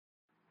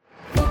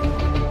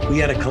We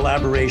had a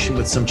collaboration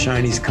with some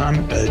Chinese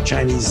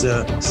scientists.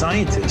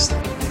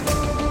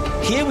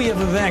 Here we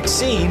have a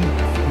vaccine.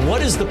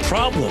 What is the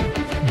problem?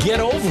 Get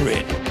over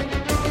it.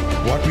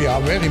 What we are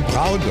very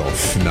proud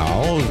of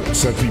now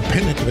is that we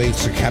penetrate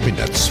the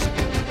cabinets.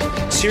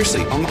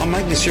 Seriously, I'm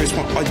making a serious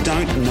point. I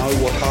don't know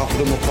what half of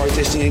them are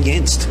protesting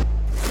against.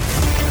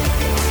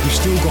 We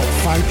still got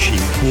Fauci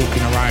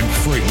walking around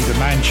free. The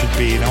man should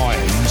be in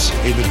irons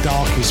in the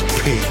darkest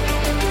pit.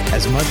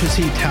 As much as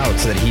he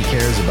touts that he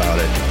cares about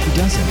it, he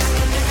doesn't.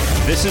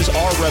 This is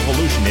our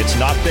revolution. It's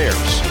not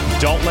theirs.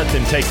 Don't let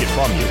them take it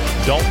from you.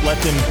 Don't let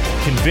them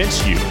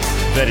convince you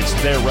that it's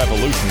their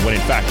revolution when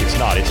in fact it's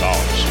not. It's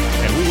ours.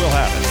 And we will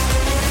have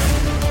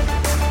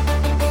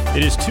it.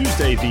 It is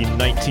Tuesday, the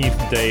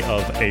 19th day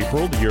of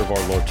April, the year of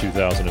our Lord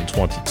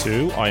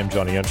 2022. I am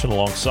Johnny Ensign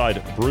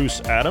alongside Bruce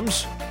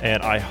Adams,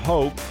 and I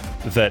hope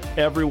that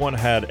everyone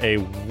had a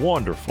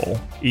wonderful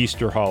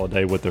Easter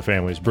holiday with their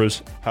families.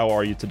 Bruce, how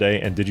are you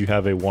today, and did you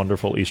have a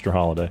wonderful Easter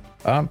holiday?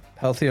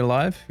 Healthy,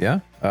 alive,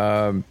 yeah.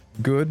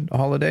 Good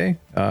holiday.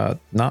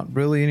 Not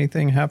really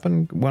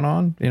anything went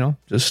on,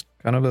 just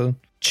kind of a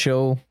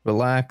chill,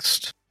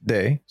 relaxed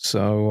day.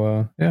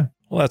 So, yeah.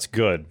 Well, that's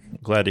good.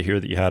 Glad to hear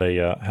that you had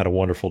a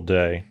wonderful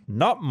day.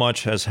 Not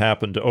much has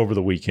happened over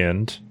the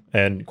weekend.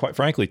 And quite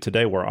frankly,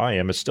 today where I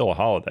am, it's still a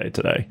holiday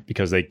today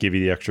because they give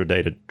you the extra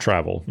day to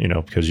travel,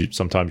 because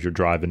sometimes you're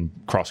driving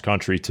cross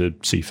country to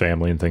see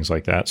family and things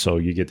like that. So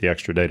you get the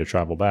extra day to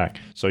travel back.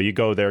 So you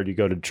go there, you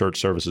go to church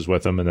services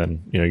with them, and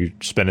then, you're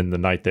spending the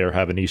night there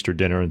having Easter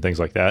dinner and things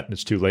like that. And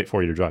it's too late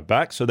for you to drive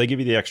back. So they give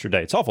you the extra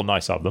day. It's awful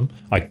nice of them.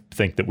 I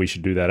think that we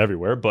should do that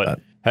everywhere,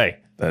 but hey.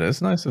 That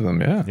is nice of them,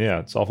 yeah. Yeah,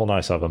 it's awful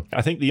nice of them.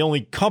 I think the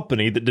only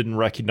company that didn't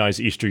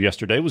recognize Easter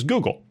yesterday was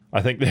Google.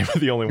 I think they were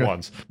the only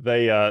ones.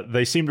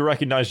 They seem to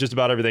recognize just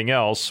about everything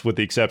else, with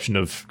the exception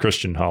of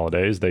Christian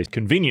holidays. They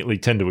conveniently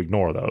tend to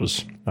ignore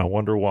those. I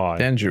wonder why.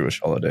 And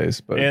Jewish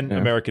holidays. And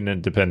American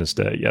Independence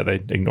Day. Yeah, they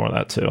ignore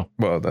that too.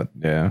 Well,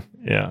 Yeah.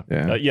 Yeah.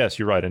 Yes,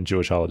 you're right. And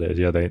Jewish holidays.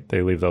 Yeah,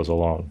 they leave those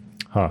alone.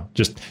 Huh.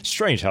 Just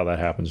strange how that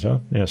happens, huh?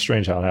 Yeah,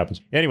 strange how it happens.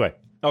 Anyway.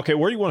 Okay,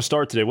 where do you want to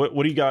start today? What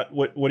do you got?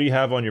 What do you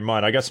have on your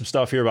mind? I got some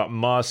stuff here about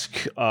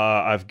Musk.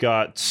 I've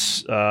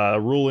got a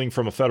ruling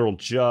from a federal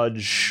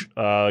judge.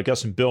 I got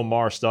some Bill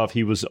Maher stuff.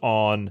 He was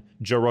on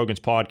Joe Rogan's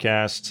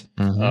podcast.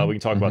 We can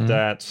talk about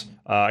that.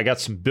 I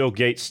got some Bill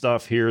Gates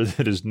stuff here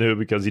that is new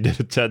because he did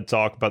a TED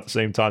Talk about the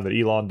same time that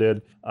Elon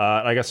did.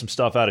 I got some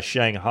stuff out of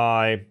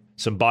Shanghai,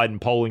 some Biden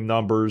polling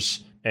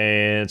numbers,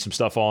 and some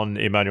stuff on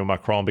Emmanuel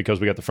Macron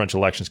because we got the French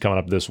elections coming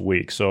up this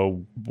week.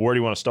 So where do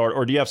you want to start?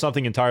 Or do you have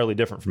something entirely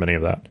different from any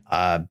of that?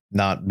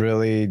 Not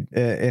really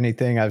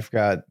anything. I've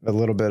got a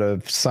little bit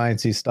of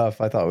sciencey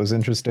stuff I thought was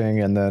interesting,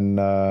 and then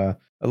a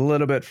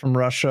little bit from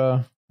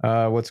Russia,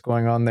 what's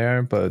going on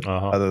there. But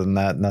other than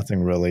that,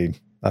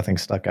 nothing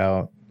stuck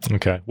out.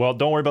 Okay. Well,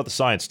 don't worry about the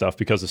science stuff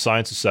because the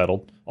science is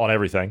settled on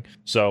everything.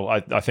 So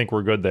I think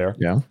we're good there.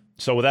 Yeah.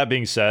 So with that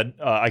being said,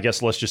 I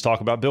guess let's just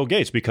talk about Bill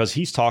Gates because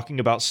he's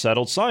talking about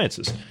settled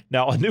sciences.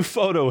 Now, a new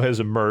photo has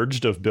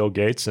emerged of Bill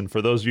Gates. And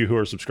for those of you who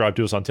are subscribed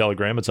to us on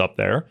Telegram, it's up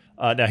there.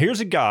 Now, here's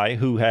a guy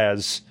who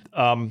has,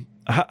 how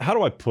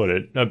do I put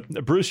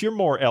it? Bruce, you're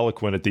more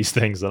eloquent at these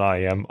things than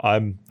I am.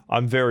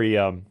 I'm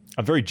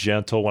very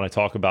gentle when I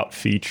talk about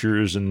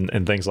features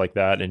and things like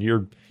that. And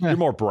you're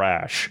more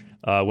brash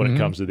when it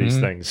comes to these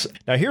things.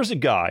 Now, here's a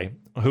guy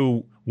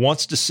who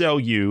wants to sell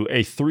you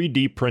a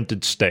 3D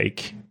printed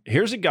steak.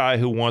 Here's a guy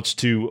who wants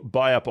to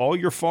buy up all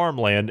your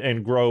farmland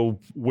and grow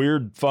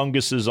weird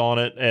funguses on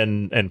it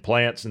and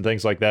plants and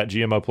things like that,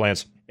 GMO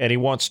plants. And he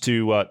wants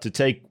to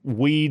take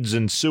weeds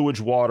and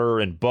sewage water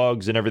and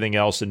bugs and everything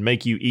else and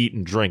make you eat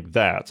and drink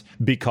that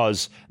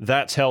because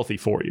that's healthy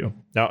for you.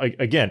 Now,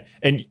 again,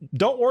 and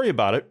don't worry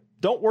about it.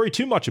 Don't worry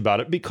too much about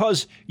it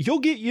because you'll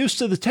get used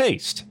to the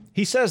taste.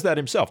 He says that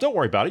himself. Don't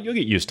worry about it. You'll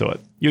get used to it.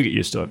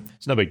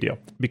 It's no big deal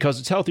because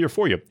it's healthier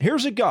for you.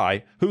 Here's a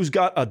guy who's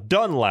got a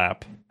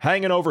Dunlap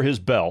hanging over his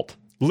belt.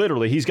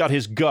 Literally, he's got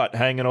his gut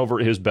hanging over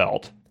his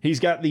belt. He's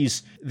got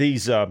these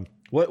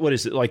what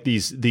is it, like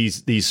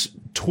these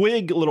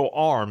twig little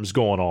arms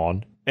going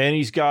on, and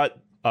he's got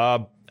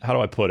how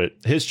do I put it?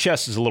 His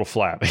chest is a little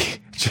flabby,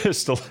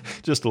 just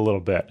a little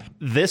bit.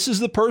 This is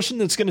the person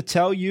that's going to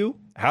tell you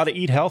how to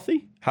eat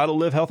healthy, how to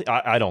live healthy.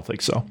 I don't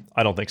think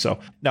so.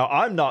 Now,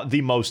 I'm not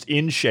the most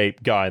in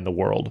shape guy in the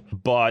world,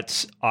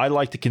 but I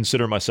like to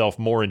consider myself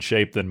more in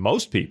shape than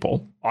most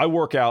people. I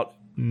work out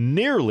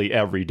nearly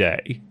every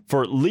day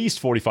for at least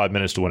 45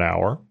 minutes to an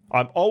hour.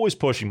 I'm always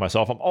pushing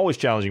myself. I'm always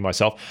challenging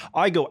myself.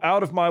 I go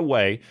out of my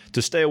way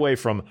to stay away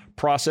from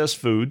processed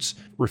foods,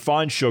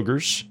 refined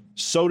sugars,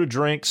 soda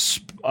drinks,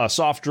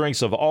 soft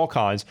drinks of all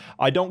kinds.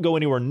 I don't go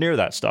anywhere near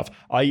that stuff.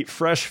 I eat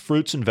fresh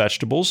fruits and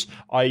vegetables.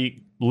 I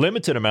eat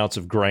limited amounts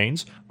of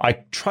grains. I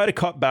try to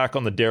cut back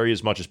on the dairy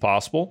as much as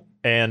possible.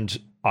 And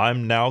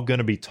I'm now going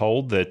to be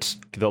told that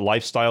the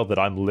lifestyle that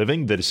I'm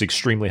living, that is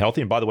extremely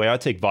healthy. And by the way, I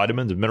take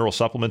vitamins and mineral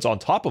supplements on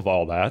top of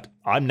all that.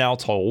 I'm now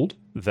told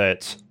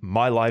that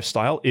my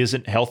lifestyle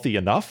isn't healthy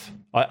enough.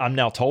 I'm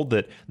now told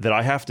that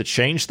I have to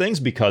change things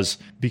because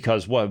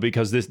what?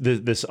 Because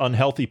this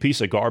unhealthy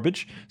piece of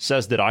garbage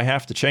says that I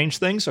have to change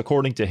things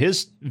according to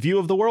his view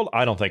of the world?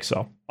 I don't think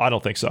so.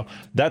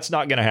 That's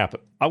not going to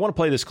happen. I want to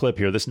play this clip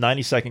here, this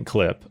 90-second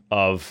clip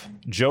of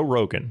Joe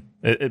Rogan.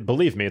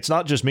 Believe me, it's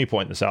not just me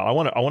pointing this out. I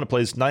want to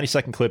play this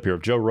 90-second clip here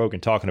of Joe Rogan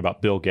talking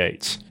about Bill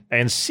Gates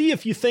and see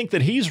if you think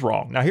that he's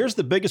wrong. Now, here's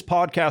the biggest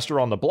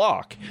podcaster on the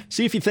block.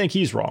 See if you think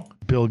he's wrong.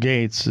 Bill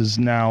Gates is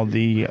now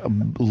the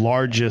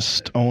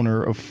largest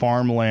owner of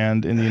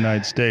farmland in the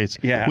United States.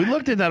 Yeah. We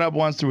looked at that up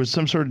once. There was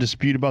some sort of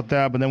dispute about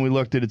that, but then we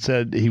looked at it,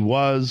 said he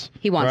wants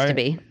to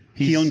be.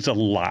 He owns a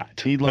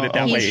lot. He put it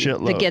that way.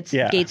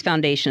 The Gates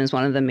Foundation is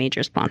one of the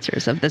major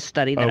sponsors of this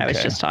study that I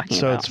was just talking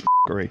about. So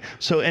it's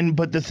f***ery.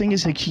 But the thing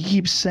is, like, he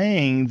keeps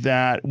saying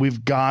that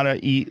we've got to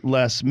eat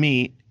less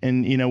meat.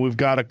 And, we've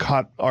got to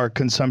cut our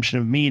consumption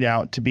of meat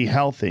out to be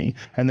healthy,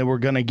 and then we're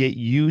going to get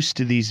used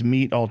to these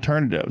meat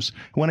alternatives.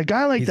 When a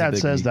guy like that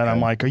says that, I'm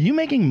like, are you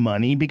making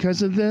money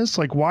because of this?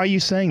 Like, why are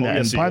you saying that?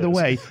 Yes, and by the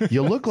way,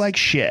 you look like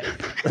shit.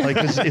 Like,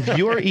 'cause if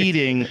you're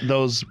eating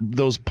those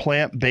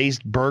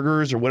plant-based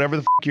burgers or whatever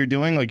the you're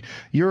doing, like,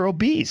 you're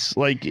obese.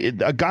 Like,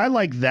 a guy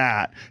like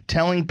that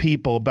telling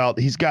people about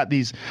he's got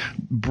these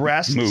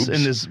breasts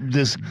and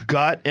this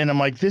gut, and I'm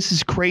like, this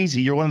is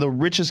crazy. You're one of the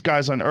richest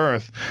guys on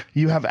earth.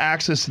 You have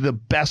access to the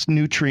best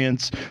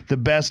nutrients,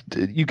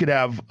 you could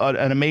have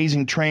an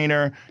amazing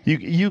trainer.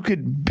 You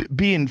could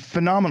be in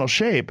phenomenal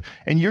shape,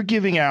 and you're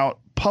giving out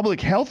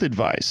public health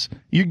advice.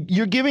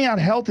 You're giving out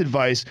health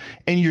advice,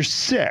 and you're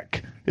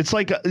sick. It's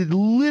like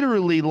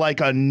literally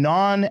like a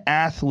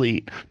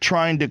non-athlete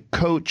trying to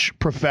coach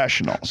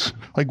professionals.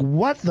 Like,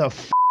 what the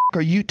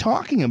are you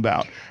talking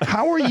about?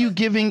 How are you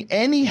giving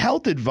any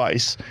health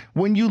advice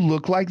when you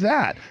look like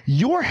that?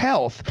 Your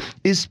health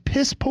is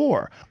piss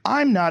poor.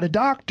 I'm not a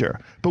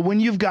doctor, but when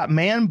you've got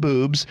man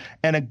boobs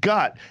and a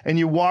gut and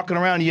you're walking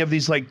around, you have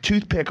these like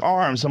toothpick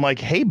arms. I'm like,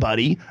 hey,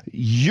 buddy,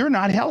 you're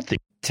not healthy.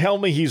 Tell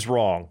me he's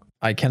wrong.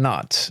 I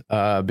cannot,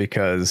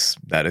 because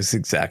that is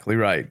exactly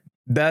right.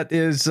 That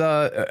is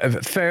a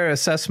fair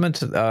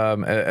assessment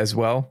as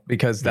well,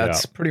 because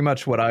that's pretty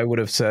much what I would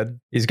have said.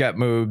 He's got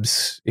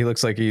moobs. He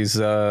looks like he's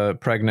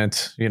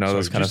pregnant,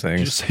 those kind of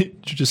things. Did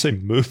you just say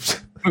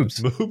moobs?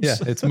 Moobs. Yeah,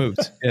 it's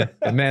moobs. Yeah,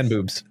 man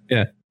boobs.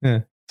 Yeah.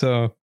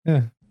 So,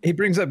 yeah. He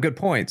brings up good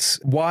points.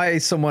 Why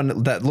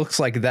someone that looks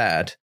like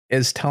that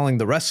is telling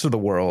the rest of the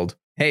world,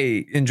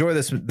 hey, enjoy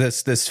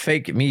this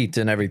fake meat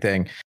and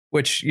everything,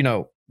 which,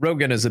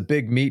 Rogan is a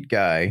big meat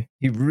guy.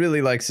 He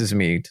really likes his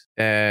meat.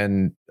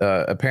 And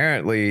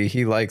apparently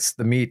he likes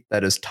the meat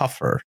that is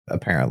tougher,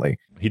 apparently.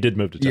 He did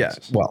move to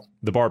Texas. Yeah, well,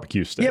 the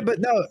barbecue state. Yeah, but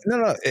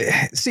no.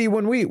 See,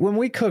 when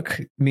we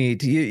cook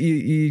meat,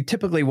 you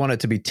typically want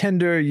it to be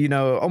tender,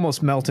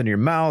 almost melt in your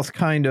mouth,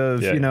 kind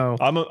of,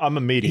 I'm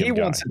a medium guy. He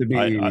wants it to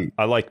be.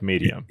 I like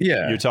medium.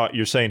 Yeah.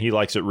 You're saying he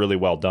likes it really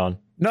well done?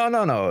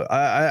 No.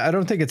 I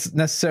don't think it's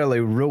necessarily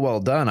real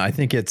well done. I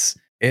think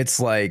it's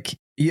like,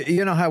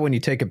 you know how when you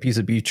take a piece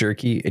of beef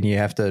jerky and you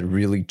have to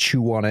really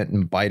chew on it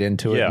and bite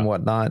into it and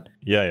whatnot?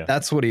 Yeah.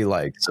 That's what he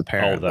likes,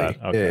 apparently,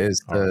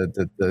 is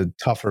the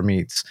tougher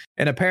meats.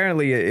 And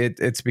apparently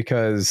it's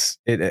because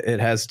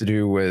it has to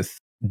do with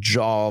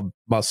jaw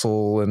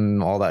muscle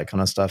and all that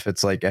kind of stuff.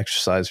 It's like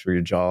exercise for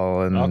your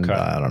jaw, and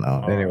I don't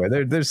know. Anyway,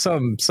 there's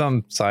some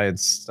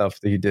science stuff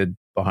that he did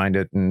behind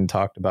it and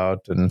talked about.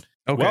 And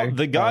well,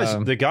 the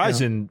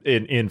guy's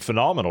in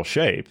phenomenal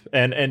shape,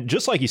 and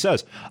just like he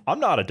says, I'm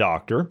not a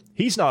doctor,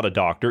 he's not a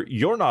doctor,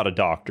 you're not a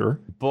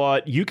doctor,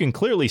 but you can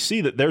clearly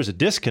see that there's a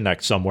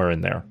disconnect somewhere in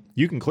there.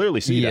 You can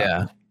clearly see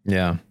that.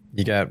 Yeah.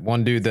 You got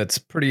one dude that's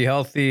pretty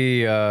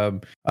healthy.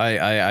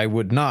 I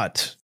would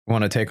not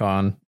want to take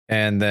on,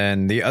 and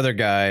then the other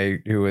guy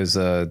who is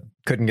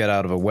couldn't get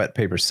out of a wet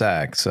paper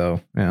sack. So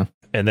yeah.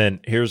 And then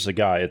here's a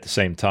guy at the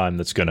same time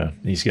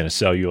he's gonna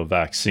sell you a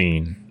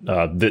vaccine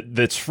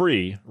that's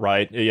free,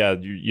 right?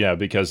 Yeah,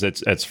 because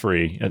it's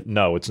free.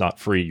 No, it's not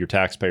free. Your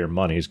taxpayer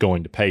money is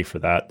going to pay for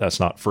that. That's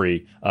not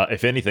free.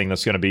 If anything,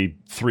 that's going to be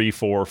 3,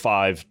 4,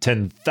 5,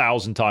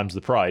 10,000 times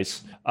the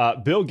price.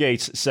 Bill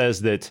Gates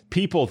says that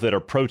people that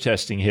are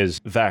protesting his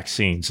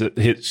vaccines,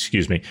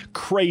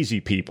 crazy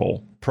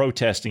people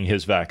protesting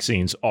his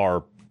vaccines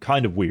are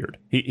kind of weird.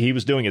 He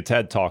was doing a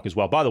TED Talk as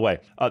well. By the way,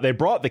 they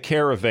brought the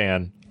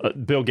caravan,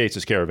 Bill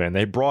Gates' caravan,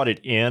 they brought it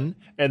in,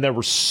 and there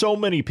were so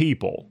many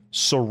people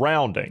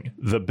surrounding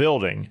the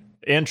building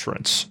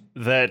entrance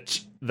that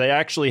they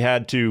actually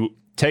had to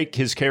take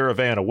his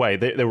caravan away.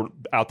 They were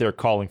out there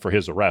calling for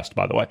his arrest,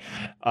 by the way.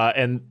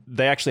 And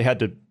they actually had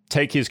to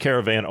take his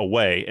caravan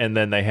away, and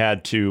then they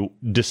had to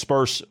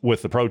disperse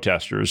with the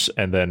protesters,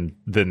 and then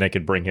they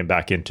could bring him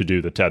back in to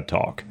do the TED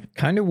Talk.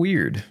 Kind of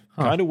weird.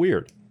 Huh. Kind of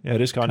weird. Yeah,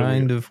 it is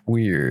kind of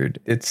weird.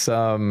 It's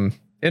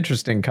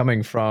interesting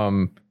coming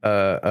from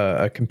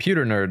a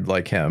computer nerd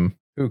like him,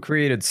 who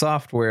created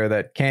software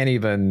that can't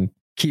even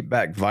keep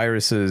back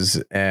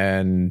viruses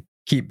and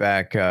keep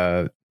back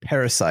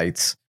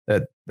parasites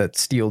that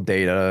steal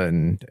data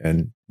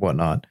and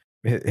whatnot.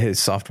 His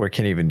software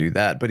can't even do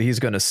that, but he's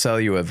going to sell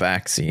you a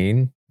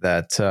vaccine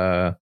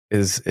that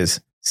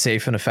is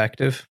safe and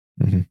effective.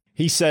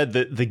 He said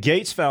that the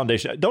Gates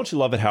Foundation, don't you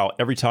love it how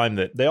every time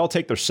that they all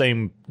take their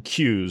same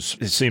cues,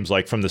 it seems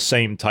like, from the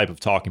same type of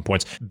talking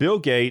points. Bill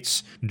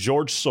Gates,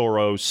 George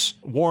Soros,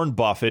 Warren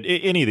Buffett,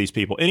 any of these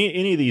people,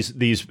 any of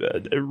these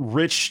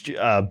rich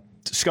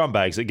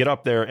scumbags that get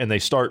up there and they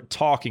start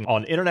talking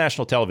on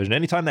international television,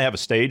 anytime they have a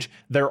stage,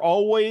 they're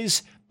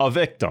always a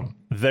victim.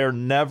 They're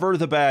never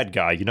the bad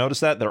guy. You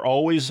notice that? They're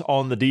always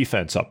on the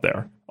defense up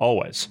there.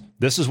 Always.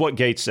 This is what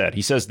Gates said.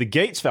 He says the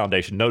Gates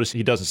Foundation, notice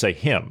he doesn't say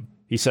him.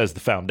 He says the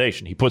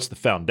foundation. He puts the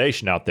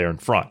foundation out there in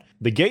front.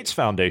 The Gates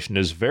Foundation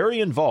is very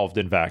involved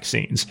in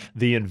vaccines,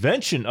 the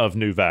invention of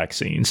new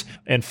vaccines,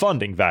 and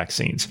funding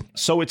vaccines.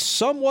 So it's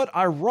somewhat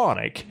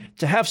ironic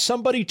to have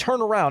somebody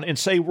turn around and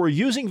say we're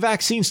using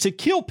vaccines to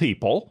kill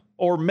people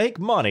or make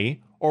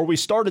money, or we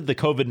started the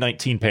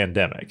COVID-19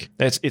 pandemic.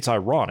 It's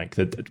ironic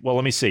that, well,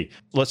 let me see.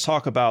 Let's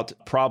talk about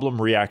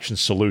problem, reaction,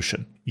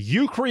 solution.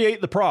 You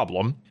create the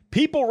problem,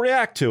 people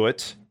react to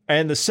it,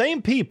 and the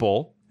same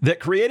people that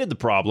created the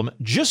problem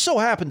just so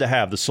happened to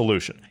have the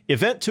solution.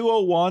 Event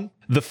 201,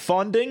 the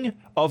funding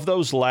of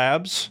those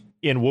labs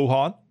in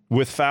Wuhan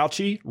with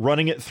Fauci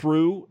running it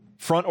through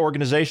front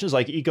organizations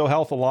like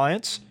EcoHealth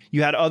Alliance.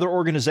 You had other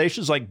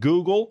organizations like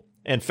Google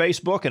and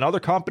Facebook and other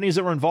companies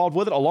that were involved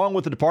with it, along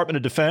with the Department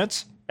of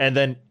Defense. And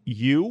then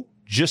you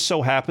just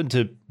so happened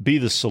to be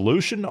the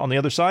solution on the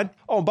other side.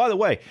 Oh, and by the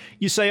way,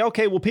 you say,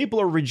 okay, well, people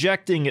are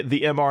rejecting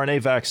the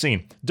mRNA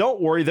vaccine. Don't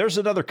worry, there's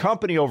another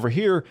company over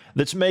here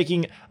that's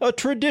making a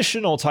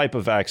traditional type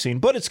of vaccine,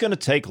 but it's going to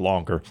take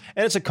longer.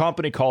 And it's a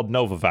company called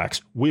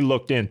Novavax. We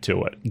looked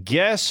into it.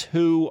 Guess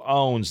who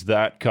owns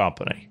that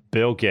company?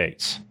 Bill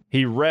Gates.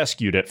 He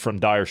rescued it from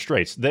dire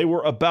straits. They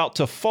were about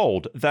to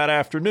fold that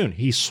afternoon.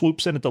 He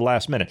swoops in at the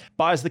last minute,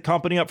 buys the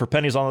company up for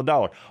pennies on the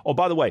dollar. Oh,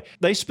 by the way,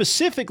 they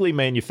specifically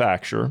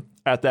manufacture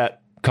at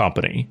that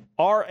company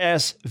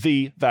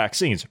RSV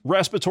vaccines,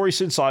 respiratory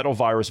syncytial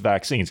virus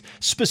vaccines,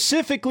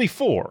 specifically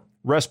for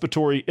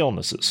respiratory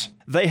illnesses.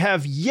 They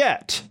have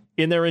yet,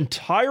 in their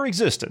entire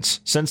existence,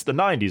 since the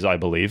 90s, I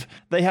believe,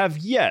 they have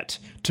yet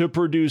to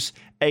produce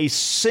a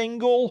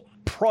single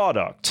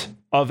product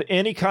of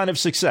any kind of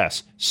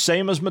success,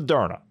 same as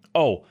Moderna.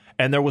 Oh,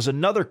 and there was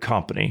another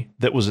company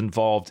that was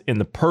involved in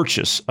the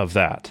purchase of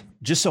that.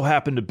 Just so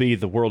happened to be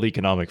the World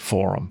Economic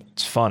Forum.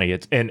 It's funny.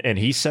 And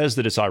he says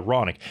that it's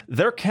ironic.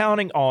 They're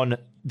counting on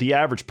the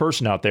average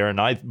person out there, and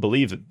I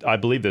believe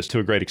this to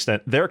a great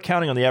extent. They're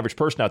counting on the average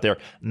person out there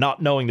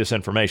not knowing this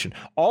information.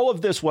 All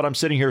of this, what I'm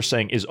sitting here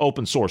saying, is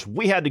open source.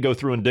 We had to go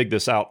through and dig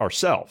this out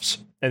ourselves.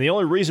 And the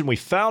only reason we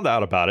found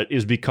out about it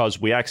is because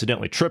we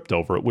accidentally tripped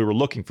over it. We were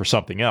looking for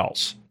something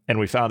else, and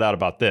we found out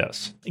about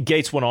this.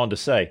 Gates went on to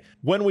say,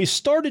 when we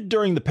started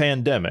during the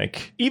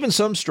pandemic, even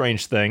some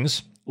strange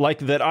things, like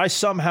that I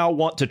somehow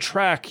want to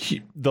track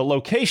the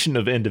location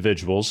of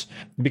individuals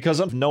because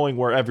of knowing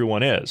where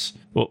everyone is.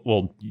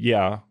 Well,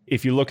 yeah,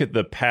 if you look at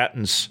the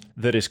patents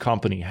that his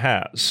company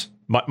has,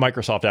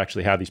 Microsoft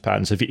actually had these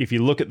patents. If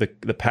you look at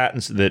the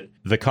patents that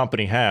the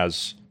company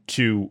has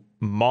to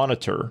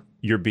monitor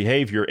your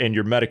behavior and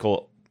your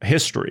medical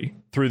history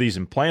through these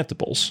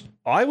implantables,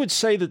 I would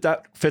say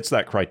that fits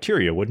that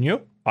criteria, wouldn't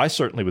you? I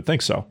certainly would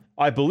think so.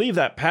 I believe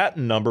that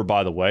patent number,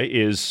 by the way,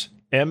 is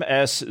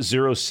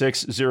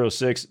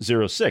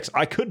MS060606.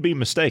 I could be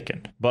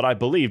mistaken, but I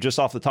believe just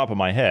off the top of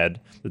my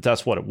head that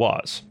that's what it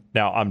was.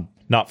 Now, I'm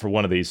not for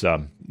one of these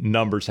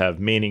numbers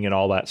have meaning and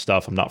all that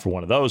stuff. I'm not for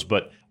one of those,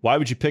 but why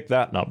would you pick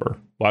that number?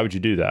 Why would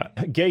you do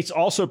that? Gates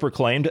also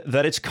proclaimed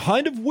that it's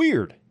kind of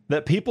weird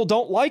that people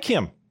don't like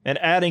him, and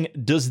adding,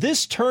 does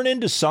this turn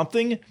into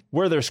something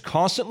where there's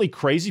constantly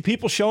crazy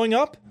people showing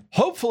up?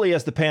 Hopefully,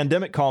 as the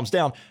pandemic calms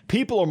down,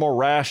 people are more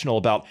rational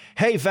about,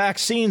 hey,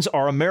 vaccines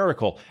are a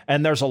miracle,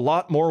 and there's a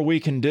lot more we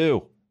can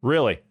do.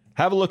 Really,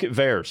 have a look at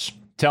VAERS.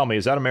 Tell me,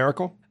 is that a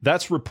miracle?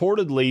 That's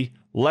reportedly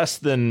less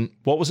than,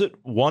 what was it,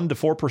 1 to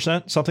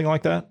 4%, something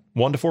like that?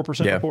 1 to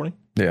 4% reporting?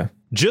 Yeah.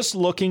 Just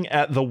looking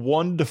at the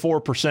 1 to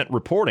 4%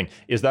 reporting,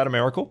 is that a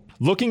miracle?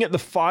 Looking at the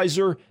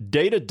Pfizer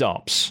data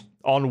dumps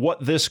on what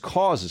this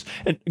causes.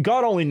 And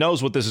God only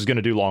knows what this is going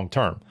to do long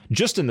term.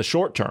 Just in the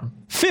short term,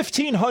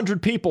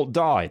 1,500 people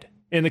died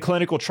in the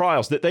clinical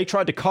trials that they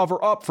tried to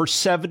cover up for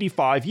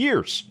 75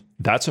 years.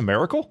 That's a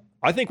miracle?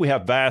 I think we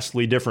have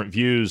vastly different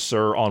views,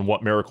 sir, on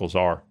what miracles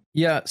are.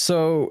 Yeah.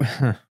 So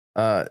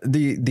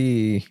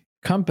the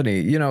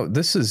company,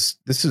 this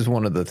is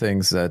one of the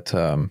things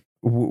that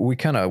we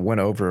kind of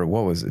went over.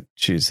 What was it?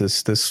 Geez,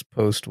 this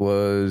post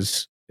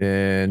was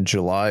in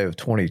July of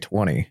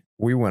 2020.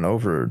 We went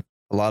over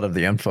a lot of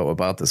the info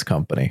about this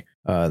company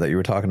that you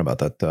were talking about.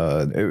 That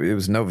it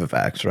was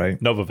Novavax, right?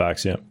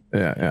 Novavax, yeah.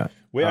 Yeah.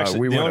 We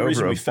actually the only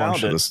reason we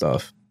found it,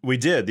 stuff. We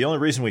did. The only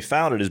reason we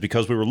found it is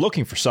because we were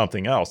looking for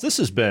something else. This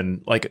has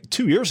been like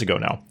 2 years ago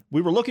now.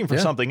 We were looking for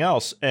something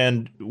else,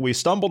 and we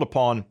stumbled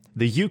upon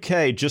the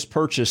UK just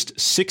purchased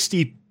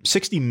 60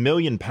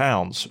 million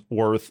pounds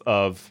worth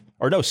of,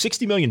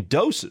 60 million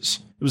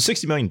doses. It was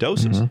 60 million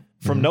doses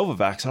from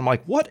Novavax. And I'm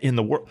like, what in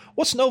the world?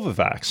 What's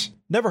Novavax?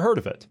 Never heard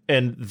of it.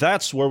 And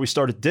that's where we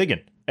started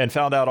digging and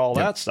found out all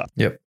that stuff.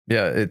 Yep.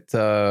 Yeah.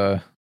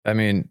 I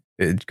mean,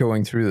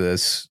 going through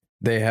this,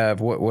 they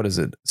have what is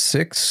it?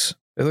 6?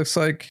 It looks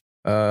like,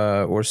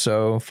 or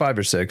so, 5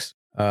 or 6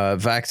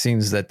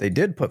 vaccines that they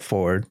did put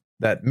forward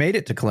that made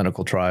it to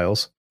clinical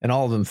trials, and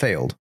all of them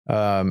failed.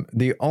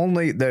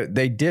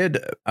 They did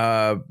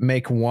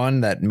make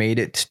one that made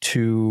it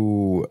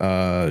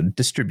to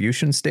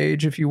distribution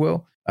stage, if you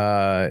will.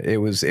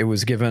 It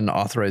was given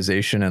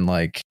authorization in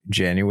like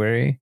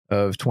January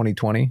of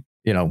 2020,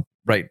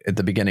 right at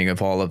the beginning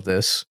of all of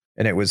this.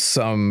 And it was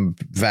some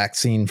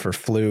vaccine for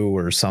flu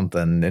or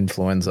something,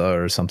 influenza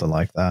or something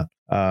like that.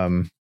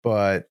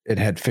 But it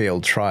had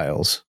failed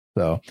trials.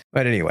 So,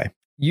 but anyway,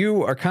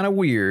 you are kind of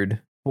weird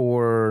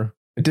for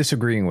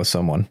disagreeing with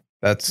someone.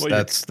 That's the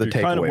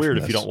takeaway. Kind of weird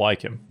if you don't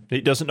like him.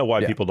 He doesn't know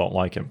why people don't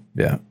like him.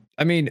 Yeah.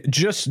 I mean,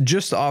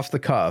 just off the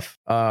cuff.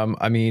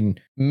 I mean,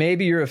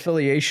 maybe your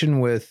affiliation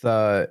with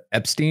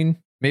Epstein,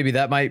 maybe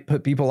that might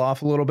put people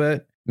off a little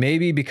bit.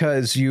 Maybe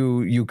because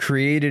you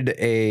created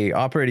a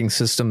operating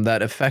system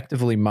that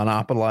effectively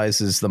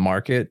monopolizes the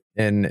market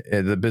in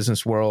the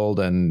business world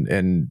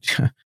and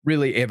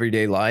really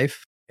everyday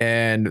life.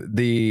 And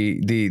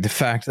the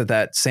fact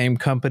that same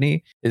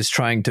company is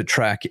trying to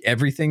track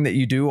everything that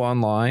you do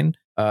online.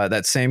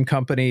 That same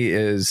company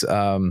is.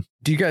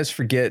 Do you guys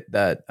forget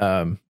that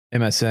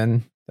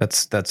MSN?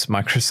 That's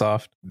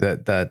Microsoft.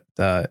 That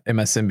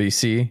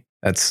MSNBC.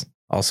 That's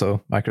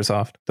also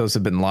Microsoft. Those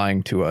have been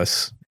lying to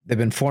us. They've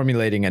been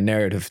formulating a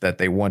narrative that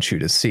they want you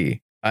to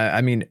see.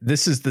 I mean,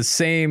 this is the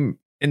same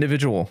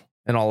individual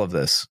in all of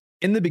this.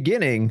 In the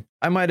beginning,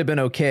 I might have been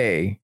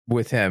okay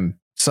with him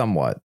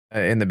somewhat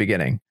in the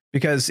beginning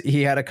because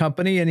he had a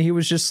company and he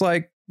was just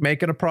like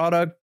making a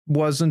product,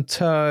 wasn't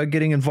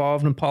getting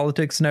involved in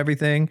politics and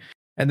everything.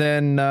 And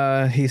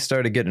then he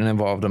started getting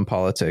involved in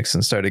politics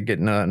and started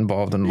getting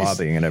involved in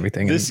lobbying and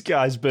everything. This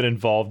guy's been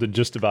involved in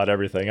just about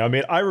everything. I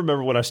mean, I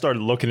remember when I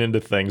started looking into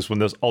things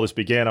when all this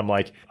began. I'm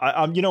like,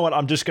 I'm you know what?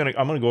 I'm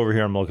gonna go over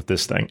here and look at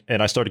this thing.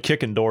 And I started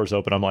kicking doors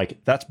open. I'm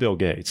like, that's Bill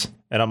Gates.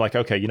 And I'm like,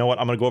 okay, you know what?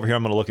 I'm gonna go over here.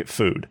 I'm gonna look at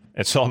food.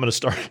 And so I'm gonna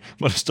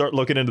start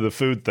looking into the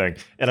food thing.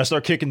 And I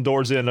start kicking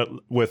doors in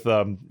with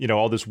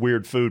all this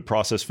weird food,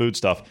 processed food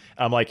stuff.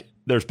 And I'm like,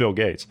 there's Bill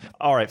Gates.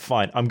 All right,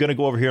 fine. I'm going to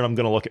go over here and I'm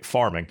going to look at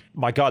farming.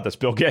 My God, that's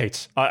Bill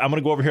Gates. I'm going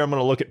to go over here. I'm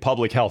going to look at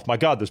public health. My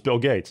God, that's Bill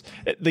Gates.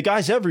 The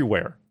guy's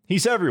everywhere.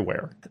 He's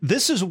everywhere.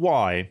 This is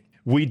why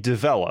we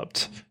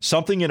developed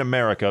something in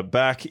America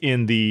back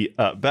in the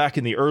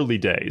early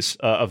days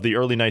of the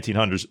early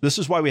 1900s. This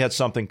is why we had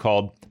something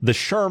called the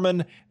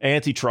Sherman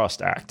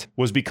Antitrust Act,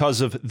 was because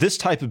of this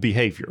type of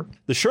behavior.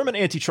 The Sherman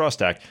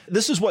Antitrust Act,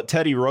 this is what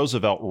Teddy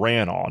Roosevelt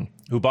ran on,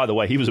 who, by the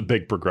way, he was a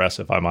big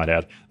progressive, I might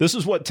add. This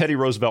is what Teddy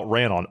Roosevelt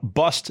ran on.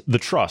 Bust the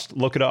trust.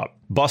 Look it up.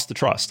 Bust the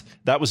trust.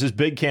 That was his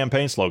big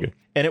campaign slogan.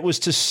 And it was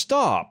to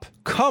stop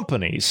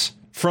companies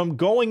from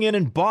going in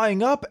and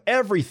buying up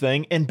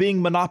everything and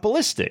being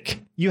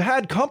monopolistic. You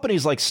had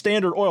companies like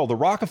Standard Oil, the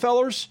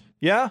Rockefellers.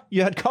 Yeah,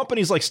 you had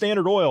companies like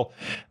Standard Oil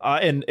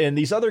and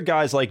these other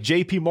guys like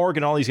J.P.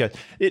 Morgan, all these guys.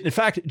 In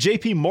fact,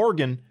 J.P.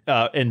 Morgan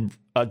and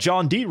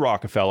John D.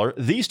 Rockefeller,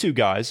 these two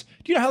guys,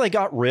 do you know how they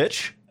got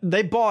rich?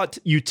 They bought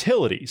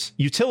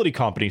utility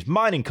companies,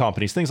 mining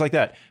companies, things like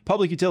that,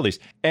 public utilities.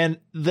 And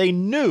they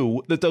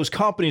knew that those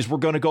companies were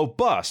going to go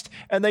bust.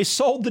 And they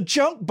sold the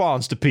junk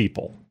bonds to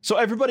people. So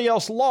everybody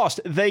else lost,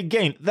 they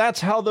gained.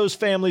 That's how those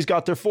families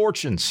got their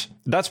fortunes.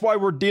 That's why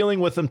we're dealing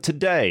with them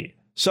today.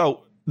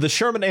 So the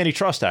Sherman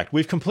Antitrust Act,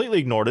 we've completely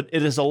ignored it.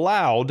 It has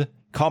allowed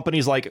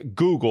companies like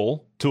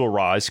Google to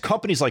arise,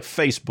 companies like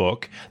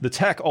Facebook, the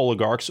tech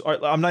oligarchs.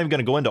 I'm not even going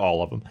to go into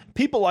all of them.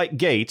 People like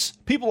Gates,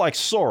 people like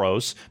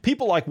Soros,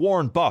 people like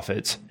Warren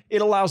Buffett.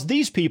 It allows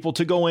these people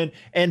to go in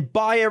and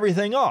buy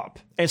everything up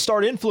and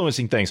start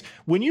influencing things.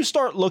 When you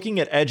start looking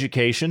at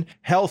education,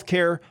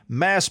 healthcare,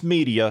 mass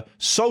media,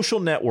 social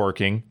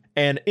networking,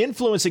 and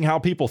influencing how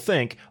people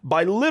think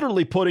by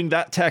literally putting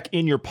that tech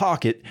in your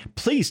pocket,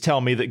 please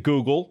tell me that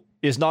Google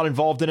is not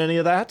involved in any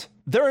of that.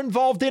 They're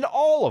involved in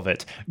all of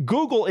it.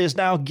 Google is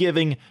now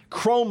giving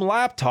Chrome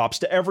laptops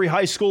to every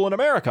high school in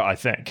America, I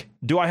think.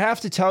 Do I have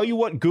to tell you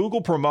what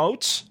Google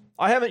promotes?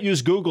 I haven't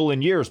used Google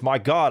in years. My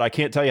God, I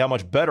can't tell you how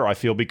much better I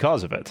feel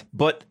because of it.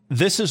 But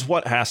this is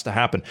what has to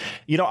happen.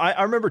 You know,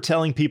 I remember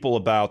telling people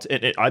about,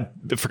 I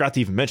forgot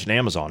to even mention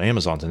Amazon.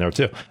 Amazon's in there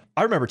too.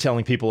 I remember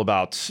telling people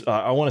about,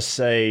 I want to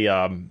say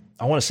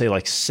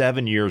like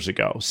 7 years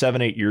ago,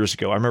 8 years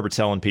ago, I remember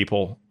telling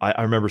people,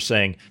 I remember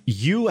saying,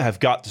 you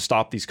have got to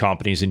stop these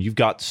companies and you've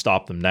got to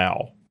stop them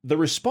now. The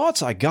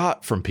response I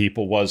got from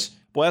people was,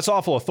 boy, that's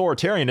awful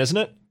authoritarian, isn't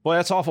it? Boy,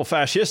 that's awful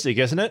fascistic,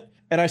 isn't it?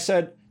 And I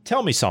said,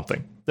 tell me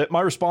something.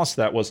 My response to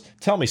that was,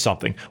 tell me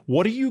something.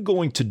 What are you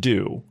going to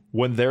do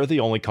when they're the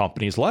only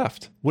companies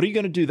left? What are you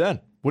going to do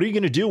then? What are you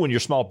going to do when your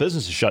small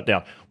business is shut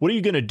down? What are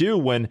you going to do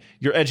when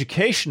your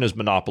education is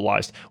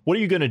monopolized? What are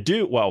you going to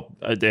do? Well,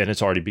 and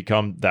it's already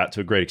become that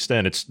to a great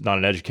extent. It's not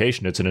an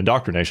education, it's an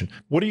indoctrination.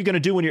 What are you going to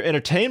do when your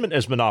entertainment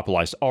is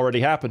monopolized?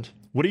 Already happened.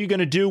 What are you going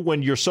to do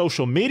when your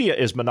social media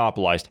is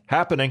monopolized?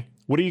 Happening.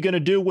 What are you going to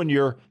do when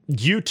your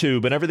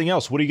YouTube and everything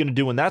else? What are you going to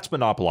do when that's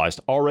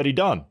monopolized? Already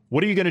done.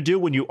 What are you going to do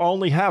when you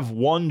only have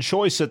one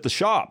choice at the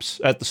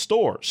shops, at the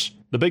stores,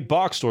 the big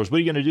box stores? What are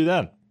you going to do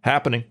then?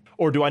 Happening.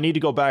 Or do I need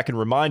to go back and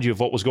remind you of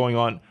what was going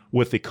on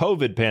with the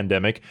COVID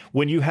pandemic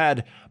when you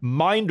had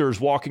minders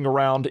walking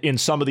around in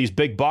some of these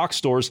big box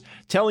stores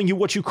telling you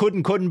what you could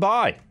and couldn't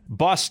buy?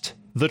 Bust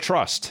the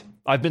trust.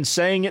 I've been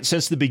saying it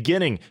since the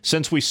beginning,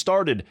 since we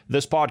started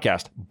this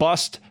podcast.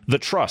 Bust the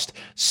trust.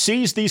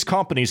 Seize these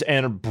companies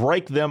and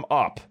break them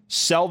up.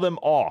 Sell them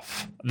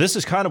off. This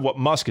is kind of what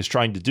Musk is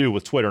trying to do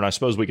with Twitter, and I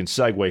suppose we can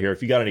segue here.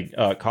 If you got any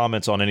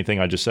comments on anything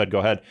I just said, go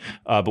ahead.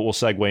 But we'll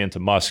segue into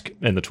Musk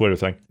and the Twitter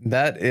thing.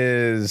 That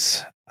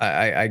is,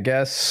 I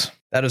guess,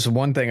 that is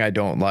one thing I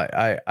don't like.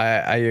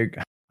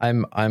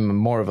 I'm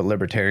more of a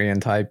libertarian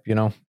type,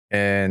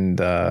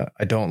 and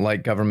I don't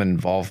like government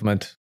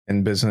involvement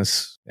in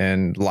business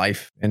and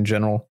life in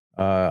general.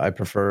 I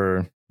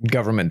prefer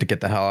government to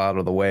get the hell out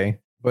of the way.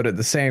 But at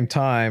the same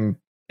time,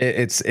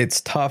 it's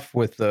tough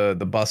with the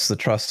bust the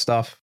trust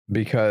stuff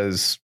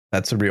because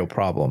that's a real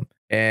problem.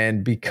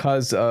 And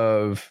because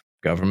of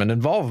government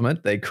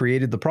involvement, they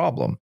created the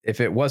problem.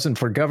 If it wasn't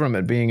for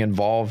government being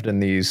involved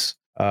in these,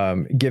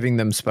 giving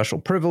them special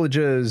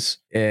privileges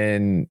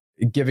and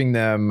giving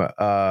them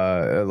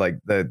like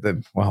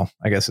well,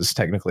 I guess it's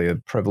technically a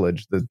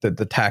privilege,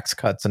 the tax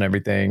cuts and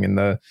everything and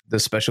the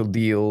special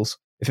deals.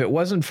 If it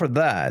wasn't for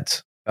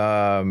that,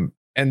 and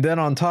then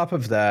on top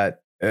of that,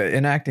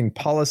 enacting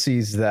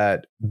policies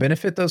that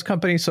benefit those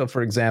companies. So,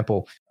 for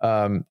example,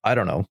 I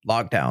don't know,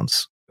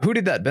 lockdowns. Who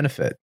did that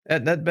benefit?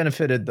 That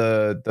benefited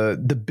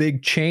the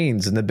big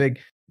chains and the big.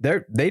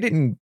 They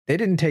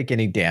didn't take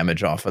any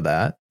damage off of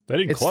that. They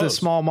didn't close. It's the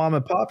small mom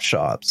and pop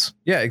shops.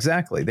 Yeah,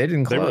 exactly. They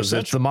didn't close.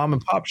 It's the mom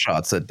and pop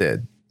shops that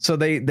did. So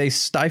they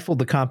stifled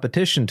the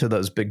competition to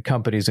those big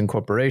companies and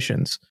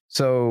corporations.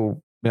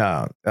 So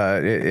yeah,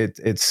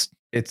 it's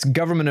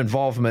government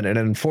involvement, and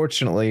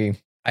unfortunately,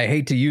 I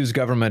hate to use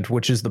government,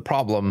 which is the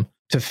problem,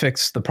 to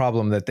fix the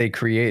problem that they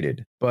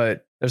created.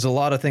 But there's a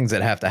lot of things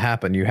that have to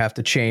happen. You have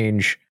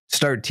to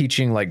start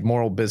teaching like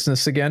moral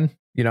business again.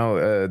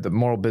 The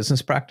moral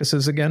business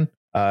practices again.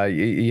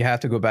 You have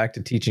to go back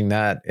to teaching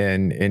that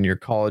in your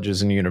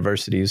colleges and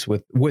universities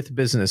with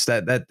business.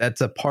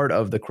 That's a part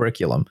of the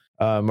curriculum,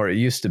 or it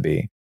used to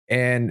be.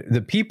 And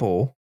the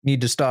people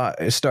need to start,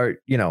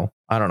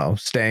 I don't know,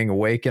 staying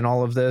awake in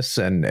all of this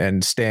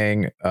and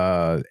staying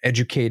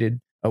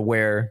educated,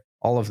 aware,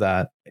 all of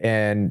that,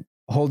 and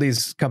hold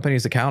these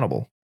companies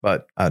accountable.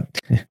 But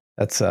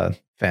that's a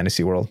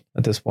fantasy world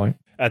at this point.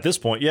 At this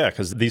point, yeah,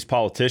 because these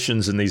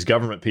politicians and these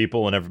government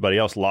people and everybody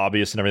else,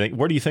 lobbyists and everything,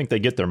 where do you think they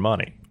get their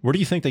money? Where do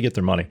you think they get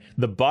their money?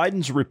 The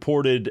Bidens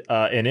reported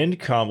an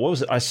income. What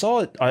was it? I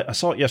saw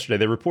it yesterday.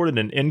 They reported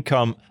an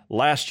income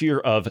last year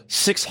of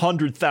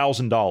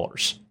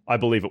 $600,000. I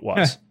believe it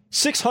was.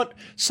 600.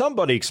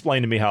 Somebody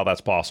explain to me how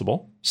that's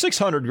possible.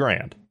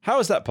 $600,000.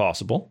 How is that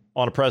possible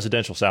on a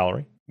presidential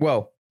salary?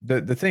 Well,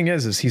 the thing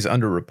is he's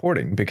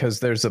underreporting because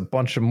there's a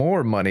bunch of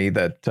more money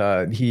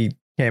that he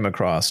came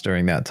across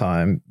during that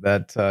time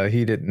that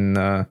he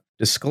didn't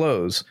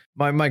disclose.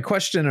 My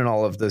question in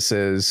all of this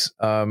is,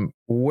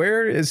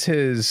 where is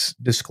his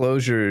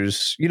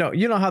disclosures? You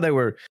know how they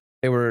were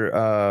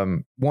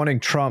wanting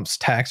Trump's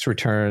tax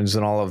returns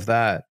and all of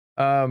that.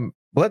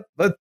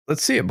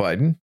 Let's see it,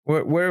 Biden.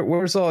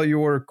 Where's all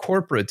your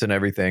corporate and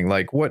everything?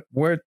 Like what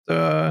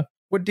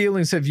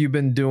dealings have you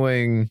been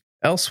doing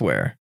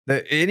elsewhere?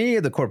 Any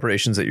of the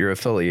corporations that you're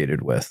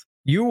affiliated with,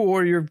 you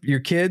or your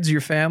kids,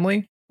 your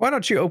family? Why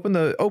don't you open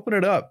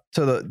it up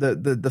to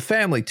the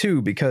family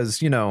too? Because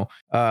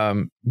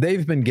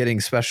they've been getting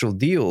special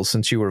deals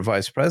since you were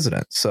vice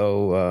president.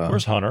 So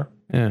where's Hunter?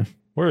 Yeah,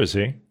 where is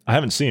he? I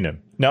haven't seen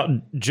him.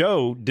 Now,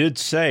 Joe did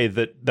say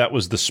that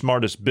was the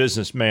smartest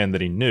businessman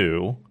that he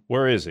knew.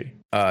 Where is he?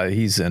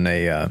 He's in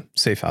a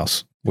safe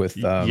house with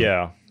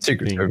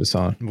Secret Service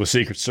on. With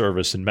Secret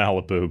Service in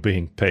Malibu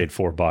being paid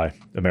for by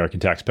American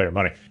taxpayer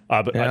money.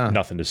 But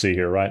nothing to see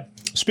here, right?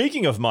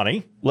 Speaking of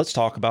money, let's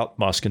talk about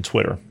Musk and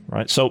Twitter,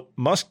 right? So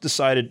Musk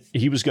decided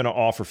he was going to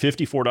offer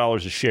 $54 a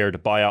share to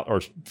buy out, or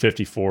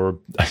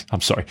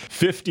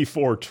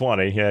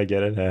 $54.20. Yeah, I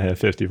get it.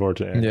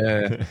 $54.20.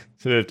 Yeah.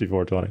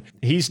 $54.20.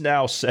 He's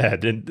now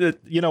said, and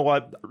you know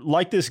what?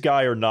 Like this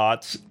guy or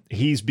not,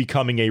 he's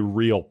becoming a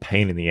real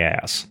pain in the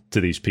ass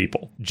to these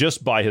people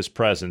just by his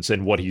presence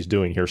and what he's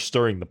doing here,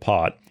 stirring the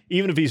pot.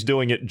 Even if he's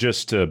doing it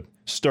just to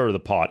stir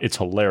the pot, it's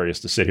hilarious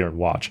to sit here and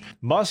watch.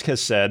 Musk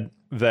has said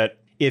that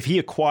if he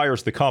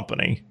acquires the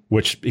company,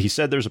 which he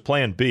said there's a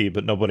plan B,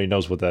 but nobody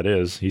knows what that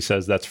is. He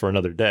says that's for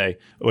another day,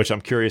 which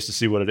I'm curious to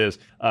see what it is.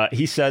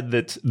 He said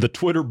that the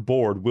Twitter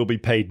board will be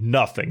paid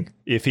nothing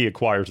if he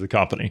acquires the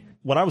company.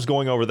 When I was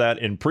going over that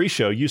in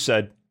pre-show, you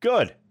said,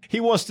 good. He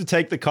wants to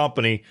take the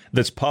company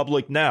that's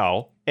public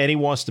now and he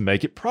wants to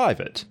make it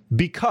private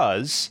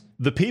because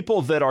the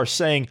people that are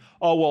saying,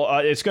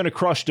 it's going to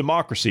crush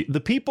democracy.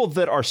 The people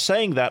that are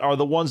saying that are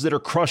the ones that are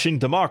crushing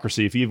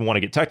democracy, if you even want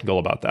to get technical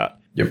about that.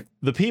 Yep.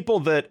 The people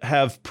that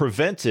have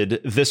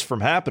prevented this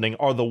from happening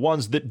are the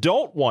ones that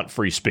don't want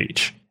free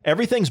speech.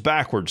 Everything's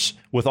backwards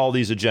with all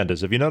these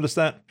agendas. Have you noticed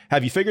that?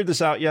 Have you figured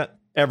this out yet?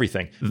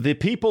 Everything. The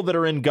people that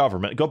are in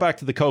government, go back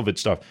to the COVID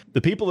stuff.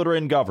 The people that are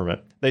in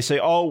government, they say,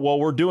 oh, well,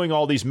 we're doing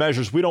all these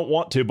measures. We don't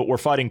want to, but we're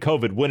fighting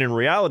COVID. When in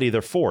reality,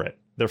 they're for it.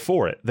 They're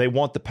for it. They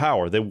want the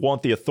power. They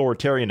want the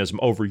authoritarianism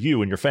over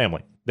you and your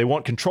family. They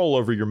want control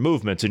over your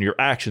movements and your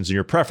actions and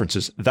your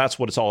preferences. That's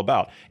what it's all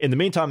about. In the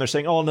meantime, they're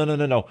saying, oh,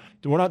 no.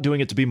 We're not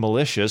doing it to be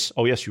malicious.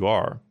 Oh, yes, you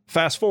are.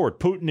 Fast forward,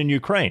 Putin in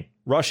Ukraine,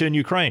 Russia in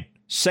Ukraine.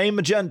 Same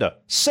agenda.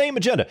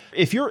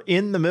 If you're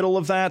in the middle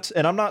of that,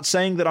 and I'm not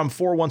saying that I'm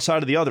for one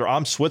side or the other,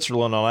 I'm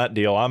Switzerland on that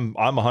deal. I'm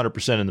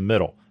 100% in the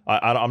middle.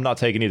 I'm not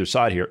taking either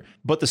side here.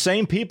 But the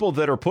same people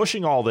that are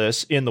pushing all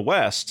this in the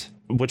West,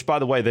 which, by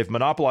the way, they've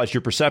monopolized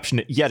your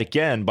perception yet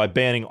again by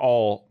banning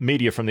all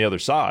media from the other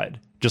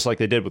side, just like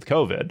they did with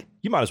COVID.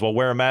 You might as well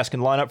wear a mask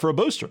and line up for a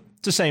booster.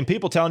 It's the same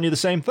people telling you the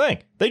same thing.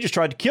 They just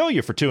tried to kill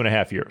you for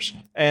 2.5 years.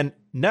 And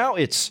now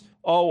it's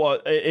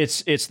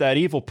that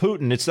evil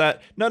Putin. It's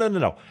that.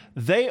 No.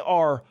 They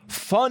are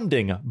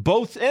funding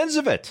both ends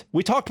of it.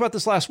 We talked about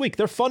this last week.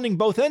 They're funding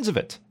both ends of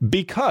it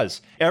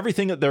because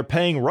everything that they're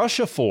paying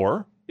Russia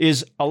for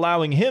is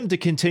allowing him to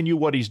continue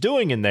what he's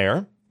doing in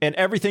there. And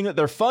everything that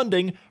they're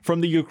funding from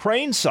the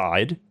Ukraine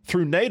side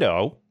through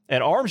NATO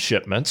and arms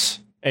shipments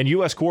and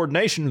U.S.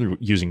 coordination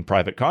using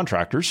private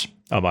contractors,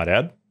 I might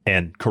add,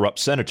 and corrupt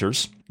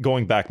senators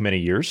going back many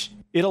years.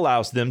 It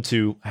allows them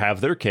to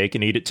have their cake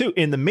and eat it too.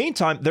 In the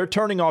meantime, they're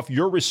turning off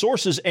your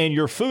resources and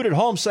your food at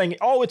home saying,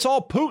 oh, it's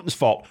all Putin's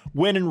fault,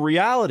 when in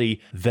reality,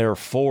 they're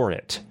for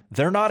it.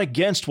 They're not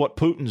against what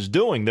Putin's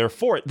doing. They're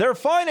for it. They're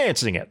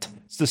financing it.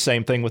 It's the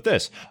same thing with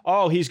this.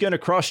 Oh, he's going to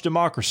crush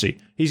democracy.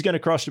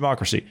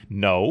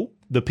 No,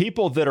 the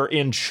people that are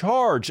in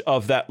charge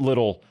of that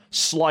little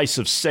slice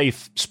of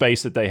safe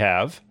space that they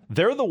have,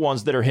 they're the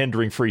ones that are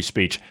hindering free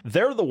speech.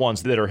 They're the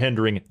ones that are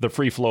hindering the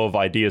free flow of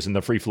ideas and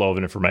the free flow of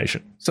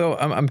information. So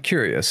I'm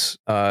curious.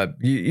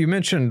 You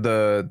mentioned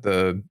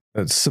the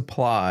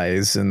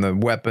supplies and the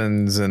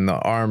weapons and the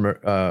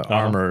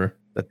armor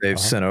that they've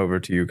sent over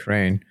to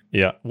Ukraine.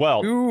 Yeah.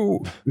 Well,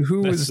 who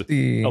is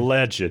the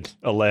alleged?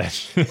 It's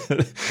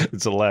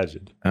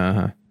alleged.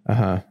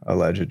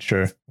 Alleged.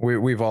 Sure.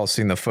 We've all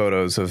seen the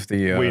photos of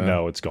the. We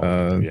know it's going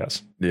in there.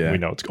 Yes. Yeah. We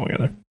know it's going in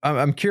there.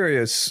 I'm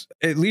curious,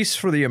 at least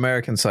for the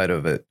American side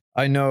of it.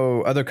 I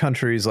know other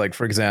countries, like,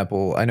 for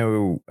example, I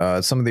know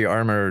some of the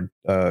armor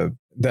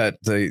that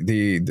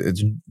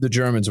the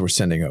Germans were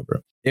sending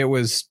over. It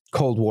was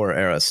Cold War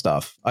era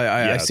stuff.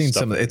 I've seen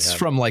some of it. It's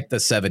from like the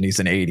 70s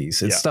and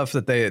 80s. It's stuff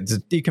that it's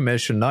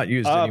decommissioned, not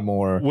used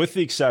anymore. With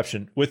the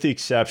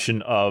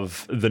exception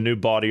of the new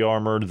body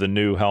armor, the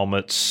new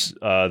helmets,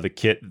 the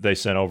kit they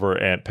sent over,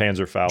 and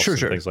Panzerfaust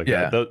and things like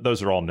that.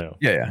 Those are all new.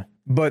 Yeah.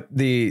 But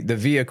the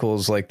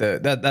vehicles, like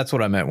that's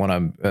what I meant when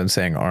I'm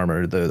saying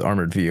armor, the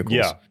armored vehicles.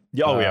 Yeah.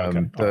 Oh, yeah.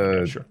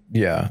 Okay. Sure.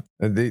 Yeah.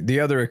 The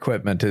other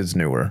equipment is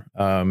newer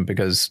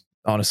because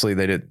honestly,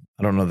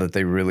 I don't know that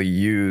they really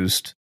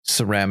used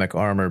ceramic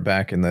armor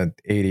back in the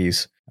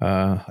 80s.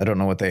 I don't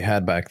know what they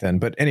had back then.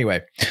 But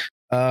anyway,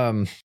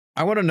 I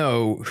want to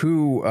know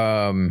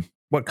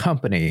what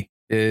company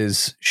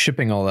is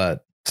shipping all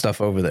that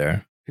stuff over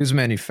there? Who's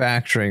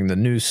manufacturing the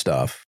new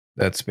stuff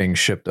that's being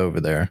shipped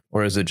over there?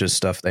 Or is it just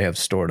stuff they have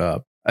stored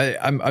up?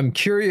 I'm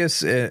curious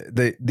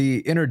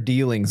the inner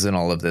dealings in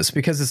all of this,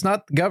 because it's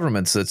not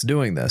governments that's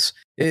doing this.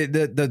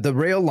 The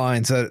rail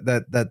lines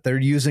that they're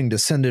using to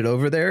send it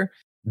over there,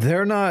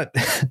 they're not.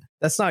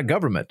 That's not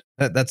government.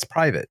 That's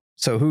private.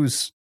 So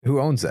who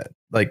owns that?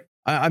 Like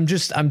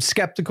I'm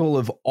skeptical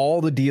of all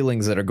the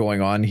dealings that are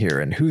going on here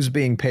and who's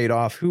being paid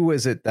off. Who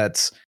is it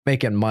that's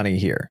making money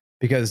here?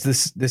 Because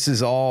this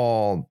is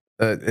all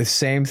the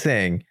same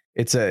thing.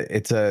 It's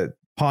a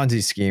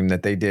Ponzi scheme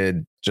that they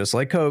did just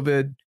like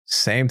COVID.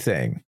 Same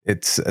thing.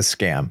 It's a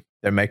scam.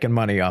 They're making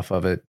money off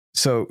of it.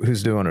 So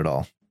who's doing it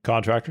all?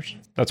 Contractors.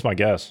 That's my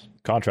guess.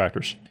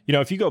 Contractors. You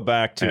know, if you go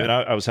back to, and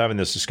I was having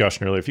this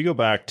discussion earlier, if you go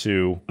back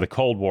to the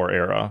Cold War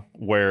era,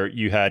 where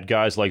you had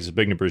guys like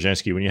Zbigniew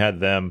Brzezinski, when you had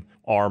them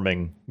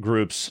arming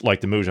groups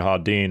like the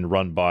Mujahideen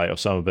run by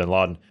Osama bin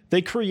Laden,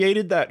 they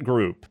created that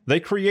group. They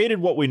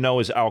created what we know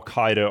as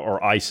Al-Qaeda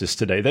or ISIS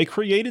today. They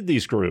created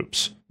these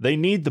groups. They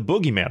need the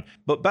boogeyman.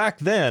 But back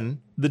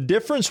then, the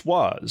difference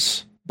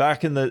was,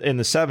 back in the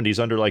 70s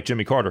under like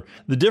Jimmy Carter,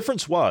 the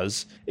difference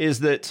is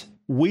that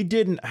we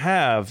didn't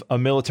have a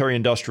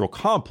military-industrial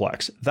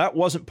complex. That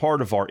wasn't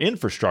part of our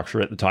infrastructure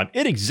at the time.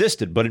 It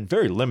existed, but in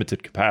very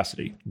limited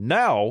capacity.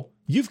 Now,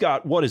 you've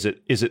got, what is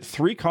it? Is it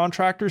 3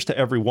 contractors to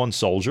every 1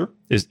 soldier?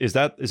 Is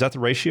that the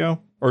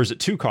ratio? Or is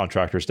it 2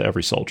 contractors to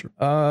every soldier?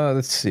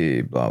 Let's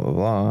see, blah, blah,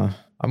 blah.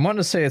 I want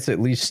to say it's at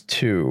least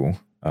 2,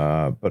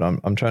 but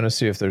I'm trying to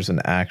see if there's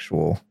an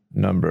actual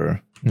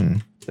number.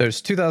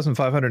 There's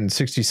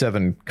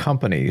 2,567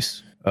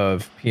 companies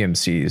of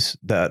PMCs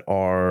that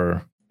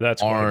are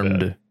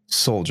armed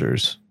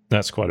soldiers.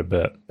 That's quite a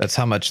bit. That's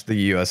how much the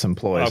U.S.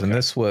 employs. Okay. And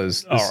this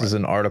is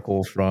an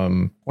article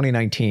from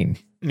 2019.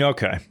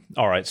 Okay.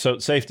 All right. So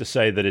safe to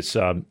say that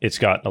it's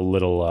gotten a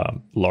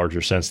little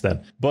larger since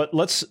then. But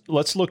let's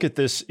look at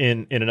this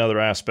in another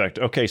aspect.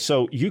 Okay.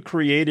 So you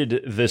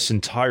created this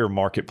entire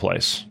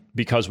marketplace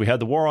because we had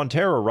the war on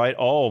terror, right?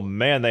 Oh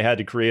man, they had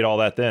to create all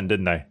that then,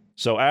 didn't they?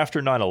 So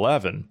after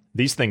 9/11,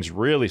 these things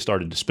really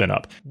started to spin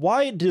up.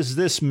 Why does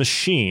this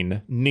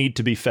machine need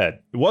to be fed?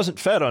 It wasn't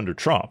fed under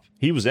Trump.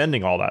 He was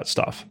ending all that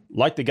stuff.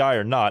 Like the guy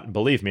or not,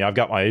 believe me, I've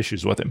got my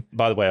issues with him.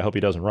 By the way, I hope he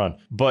doesn't run.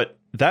 But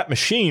that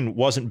machine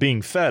wasn't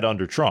being fed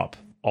under Trump.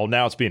 Oh,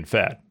 now it's being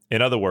fed.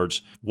 In other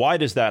words, why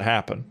does that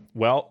happen?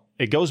 Well,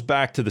 it goes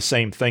back to the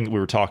same thing that we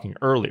were talking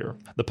earlier.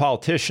 The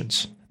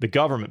politicians, the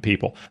government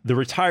people, the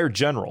retired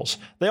generals,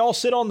 they all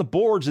sit on the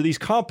boards of these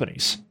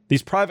companies,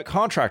 these private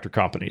contractor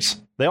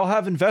companies. They all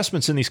have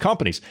investments in these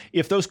companies.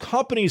 If those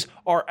companies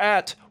are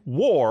at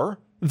war,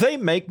 they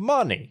make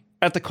money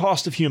at the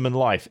cost of human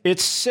life.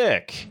 It's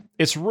sick.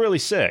 It's really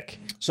sick.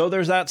 So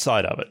there's that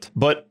side of it.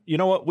 But you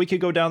know what? We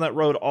could go down that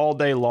road all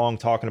day long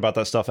talking about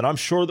that stuff. And I'm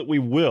sure that we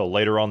will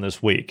later on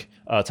this week,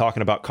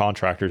 talking about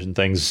contractors and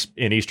things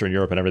in Eastern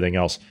Europe and everything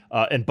else.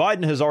 And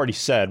Biden has already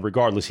said,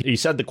 regardless, he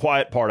said the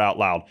quiet part out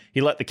loud.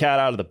 He let the cat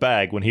out of the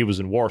bag when he was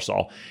in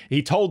Warsaw.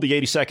 He told the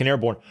 82nd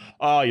Airborne,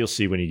 oh, you'll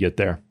see when you get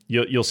there.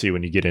 You'll see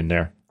when you get in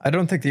there. I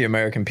don't think the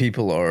American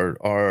people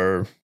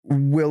are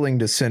willing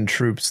to send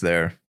troops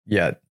there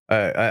yet.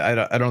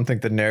 I don't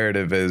think the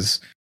narrative is...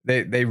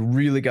 They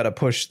really got to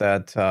push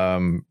that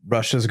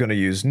Russia's going to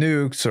use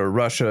nukes or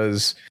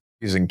Russia's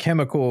using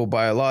chemical,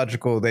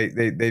 biological.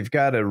 They've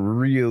got to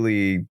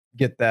really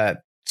get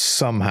that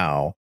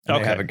somehow.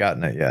 And They haven't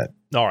gotten it yet.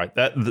 All right.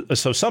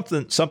 So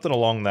something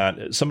along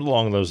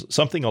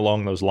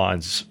those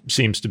lines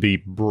seems to be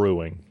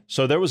brewing.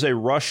 So there was a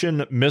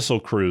Russian missile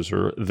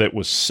cruiser that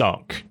was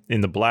sunk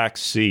in the Black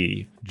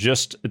Sea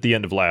just at the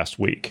end of last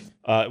week.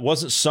 It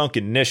wasn't sunk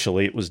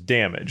initially, it was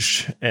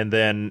damaged, and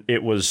then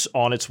it was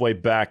on its way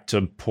back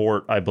to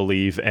port, I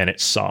believe, and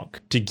it sunk.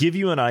 To give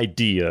you an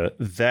idea,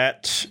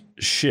 that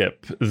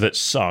ship that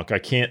sunk, I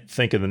can't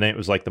think of the name, it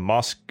was like the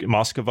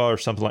Moskva or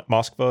something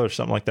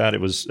like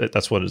that.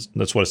 That's what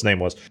its name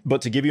was.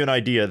 But to give you an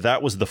idea,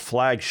 that was the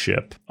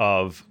flagship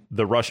of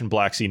the Russian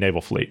Black Sea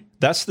Naval Fleet.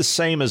 That's the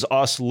same as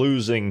us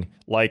losing,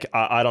 like,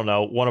 I don't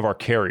know, one of our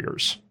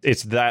carriers.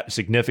 It's that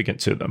significant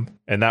to them,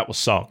 and that was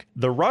sunk.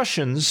 The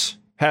Russians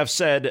have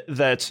said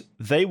that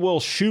they will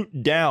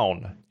shoot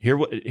down, hear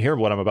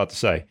what I'm about to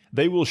say,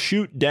 they will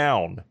shoot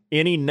down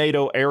any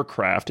NATO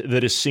aircraft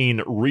that is seen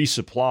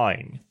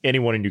resupplying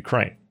anyone in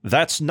Ukraine.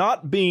 That's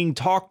not being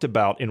talked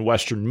about in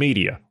Western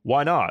media.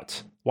 Why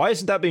not? Why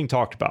isn't that being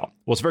talked about?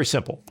 Well, it's very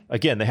simple.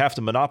 Again, they have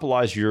to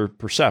monopolize your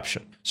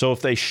perception. So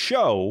if they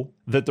show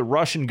that the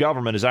Russian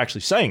government is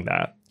actually saying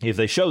that, if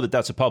they show that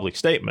that's a public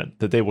statement,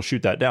 that they will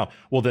shoot that down,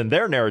 well, then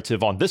their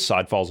narrative on this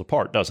side falls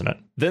apart, doesn't it?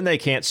 Then they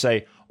can't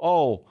say,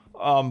 well,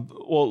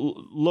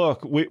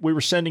 look, we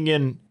were sending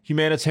in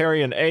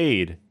humanitarian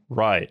aid.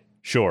 Right,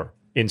 sure.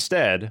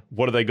 Instead,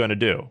 what are they going to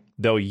do?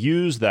 They'll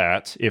use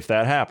that, if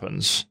that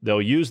happens,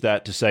 they'll use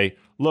that to say,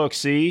 look,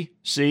 see,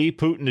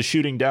 Putin is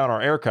shooting down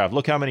our aircraft.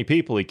 Look how many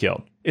people he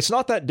killed. It's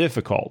not that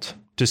difficult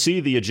to see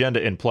the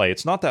agenda in play.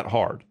 It's not that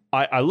hard.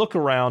 I look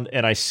around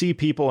and I see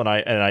people and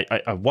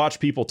I watch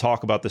people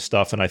talk about this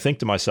stuff and I think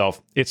to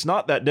myself, it's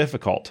not that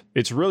difficult.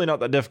 It's really not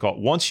that difficult.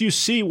 Once you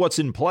see what's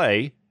in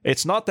play,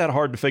 it's not that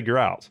hard to figure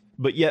out.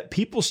 But yet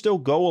people still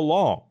go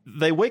along.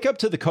 They wake up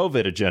to the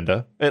COVID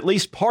agenda, at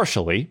least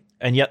partially,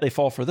 and yet they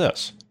fall for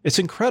this. It's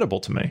incredible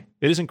to me.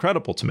 It is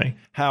incredible to me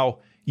how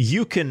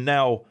you can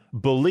now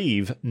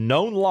believe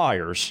known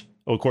liars.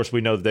 Well, of course,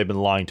 we know that they've been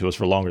lying to us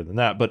for longer than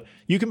that, but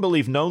you can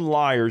believe known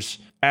liars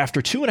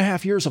after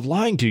 2.5 years of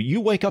lying to you.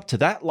 You wake up to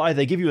that lie,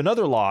 they give you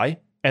another lie,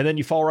 and then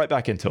you fall right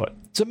back into it.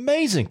 It's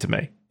amazing to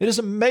me. It is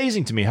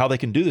amazing to me how they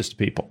can do this to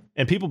people,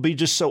 and people be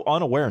just so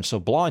unaware and so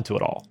blind to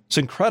it all. It's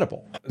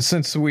incredible.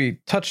 Since we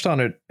touched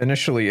on it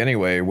initially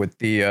anyway with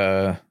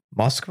the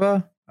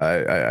Moskva,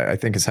 I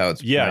think is how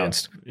it's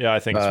pronounced. Yeah, I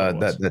think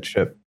that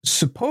ship.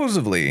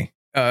 Supposedly,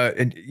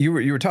 and you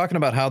were talking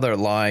about how they're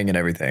lying and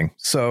everything.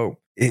 So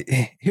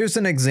here's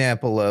an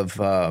example of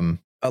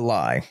a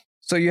lie.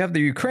 So you have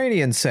the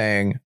Ukrainians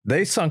saying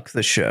they sunk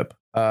the ship,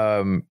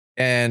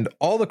 and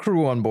all the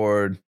crew on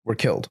board were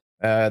killed.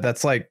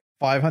 That's like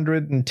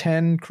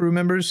 510 crew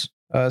members,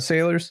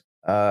 sailors.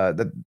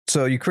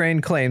 So Ukraine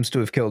claims to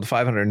have killed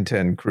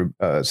 510 crew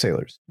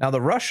sailors. Now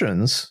the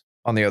Russians,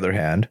 on the other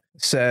hand,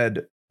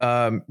 said,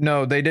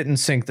 no, they didn't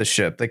sink the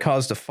ship. They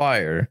caused a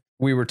fire.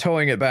 We were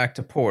towing it back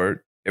to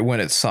port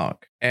when it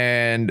sunk.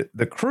 And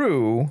the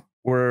crew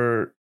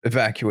were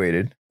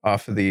evacuated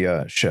off of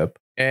the ship.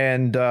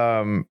 And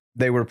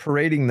they were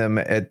parading them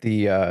at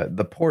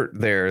the port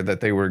there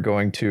that they were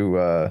going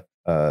to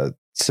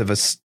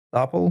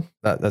Sevastopol.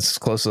 That's as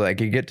close as I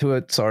could get to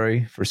it.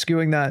 Sorry for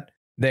skewing that.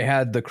 They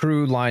had the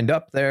crew lined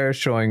up there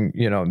showing,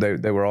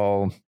 they were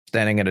all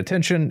standing at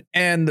attention.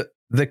 And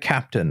the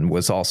captain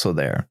was also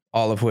there,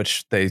 all of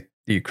which the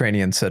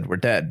Ukrainians said were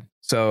dead.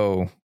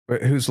 So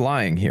who's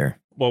lying here?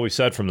 Well, we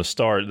said from the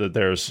start that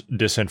there's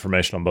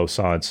disinformation on both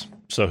sides.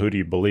 So who do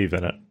you believe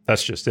in it?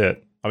 That's just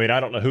it. I mean, I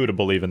don't know who to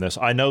believe in this.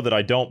 I know that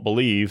I don't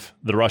believe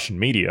the Russian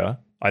media.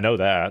 I know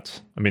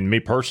that. I mean, me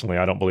personally,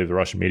 I don't believe the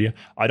Russian media.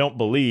 I don't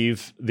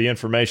believe the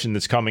information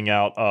that's coming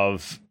out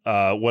of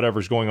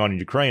whatever's going on in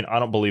Ukraine. I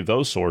don't believe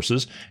those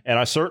sources. And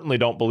I certainly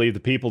don't believe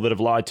the people that have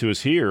lied to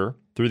us here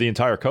through the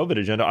entire COVID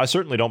agenda. I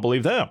certainly don't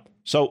believe them.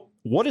 So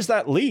what does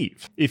that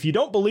leave? If you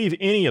don't believe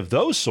any of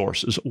those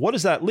sources, what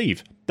does that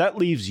leave? That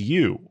leaves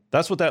you.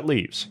 That's what that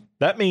leaves.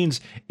 That means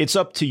it's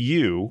up to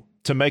you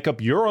to make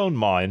up your own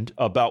mind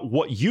about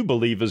what you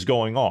believe is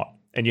going on.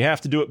 And you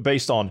have to do it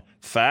based on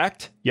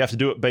fact, you have to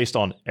do it based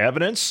on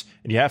evidence,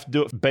 and you have to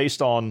do it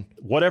based on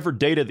whatever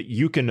data that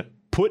you can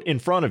put in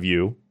front of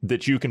you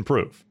that you can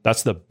prove.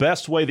 That's the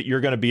best way that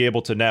you're going to be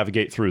able to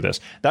navigate through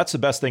this. That's the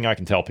best thing I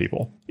can tell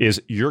people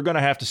is you're going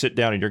to have to sit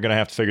down and you're going to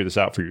have to figure this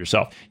out for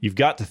yourself. You've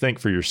got to think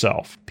for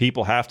yourself.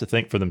 People have to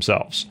think for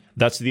themselves.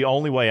 That's the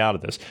only way out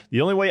of this.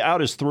 The only way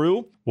out is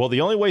through. Well,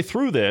 the only way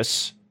through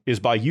this is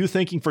by you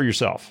thinking for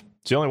yourself.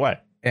 It's the only way.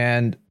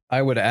 And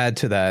I would add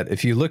to that,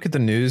 if you look at the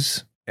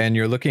news and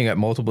you're looking at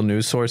multiple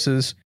news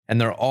sources and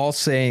they're all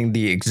saying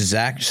the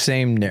exact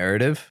same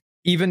narrative,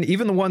 even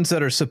the ones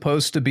that are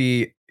supposed to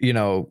be, you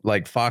know,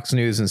 like Fox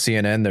News and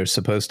CNN, they're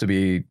supposed to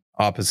be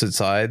opposite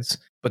sides,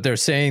 but they're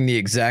saying the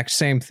exact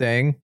same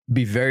thing.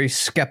 Be very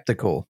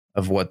skeptical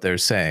of what they're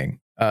saying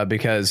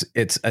because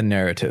it's a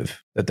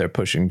narrative that they're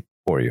pushing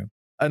for you.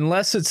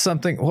 Unless it's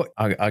something,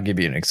 I'll give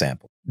you an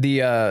example.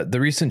 The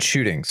recent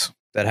shootings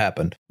that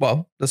happened.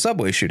 Well, the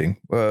subway shooting.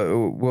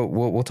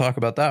 We'll talk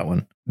about that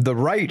one. The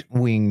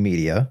right-wing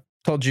media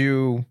told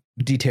you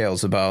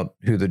details about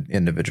who the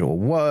individual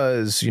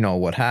was, you know,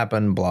 what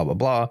happened, blah, blah,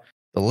 blah.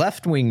 The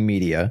left-wing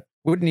media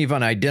wouldn't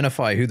even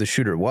identify who the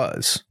shooter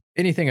was,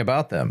 anything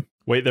about them.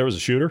 Wait, there was a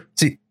shooter?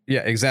 See,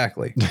 yeah,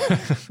 exactly.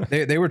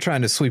 they were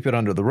trying to sweep it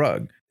under the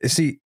rug.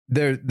 See,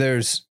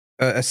 there's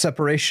a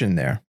separation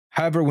there.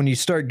 However, when you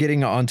start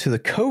getting onto the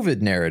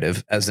COVID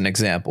narrative, as an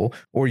example,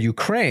 or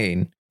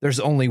Ukraine, there's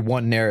only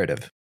one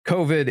narrative.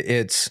 COVID,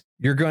 it's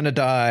you're going to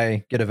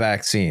die, get a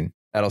vaccine.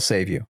 That'll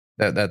save you.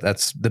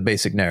 That's the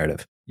basic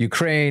narrative.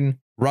 Ukraine,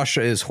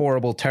 Russia is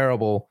horrible,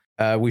 terrible.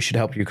 We should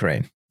help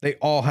Ukraine. They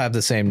all have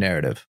the same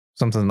narrative.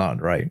 Something's not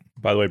right.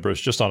 By the way,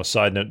 Bruce, just on a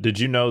side note, did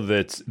you know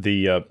that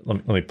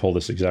let me pull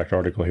this exact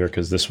article here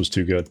because this was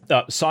too good.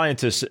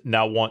 Scientists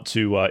now want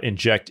to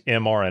inject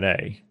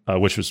mRNA,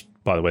 which was,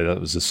 by the way, that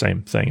was the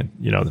same thing,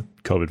 you know, the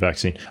COVID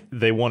vaccine.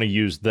 They want to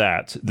use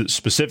that,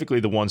 specifically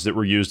the ones that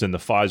were used in the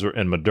Pfizer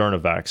and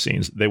Moderna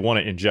vaccines. They want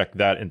to inject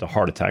that into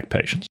heart attack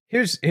patients.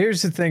 Here's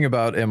the thing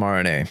about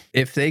mRNA.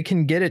 If they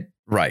can get it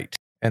right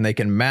and they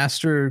can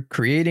master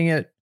creating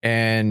it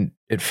and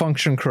it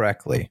function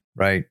correctly,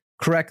 right?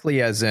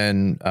 Correctly as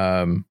in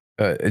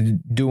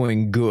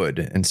doing good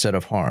instead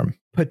of harm.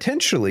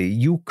 Potentially,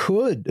 you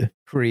could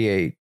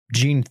create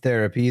gene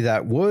therapy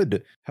that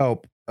would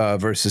help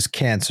versus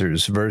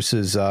cancers,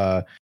 versus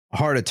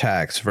heart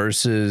attacks,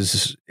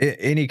 versus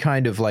any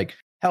kind of like,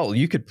 hell,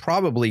 you could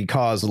probably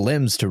cause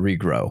limbs to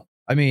regrow.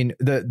 I mean,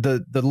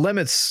 the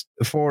limits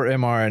for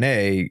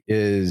mRNA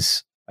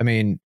is, I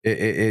mean,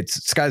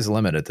 it's sky's the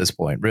limit at this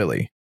point,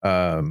 really.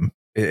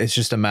 It's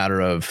just a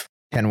matter of,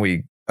 can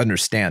we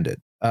understand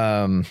it?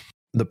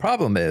 The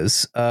problem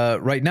is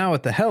right now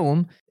at the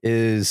helm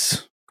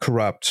is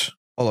corrupt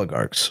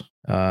oligarchs.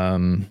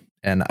 And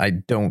I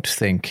don't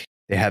think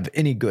they have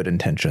any good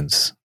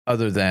intentions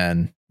other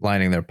than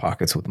lining their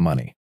pockets with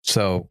money.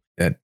 So,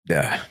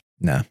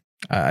 no,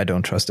 I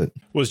don't trust it.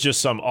 It was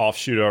just some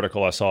offshoot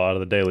article I saw out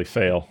of the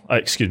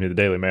the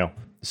Daily Mail.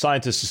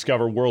 Scientists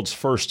discover world's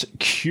first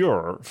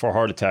cure for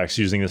heart attacks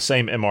using the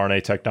same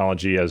mRNA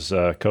technology as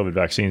COVID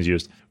vaccines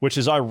used, which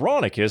is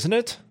ironic, isn't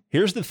it?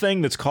 Here's the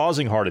thing that's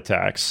causing heart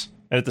attacks.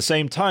 And at the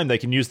same time, they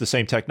can use the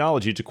same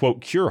technology to,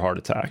 quote, cure heart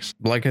attacks.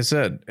 Like I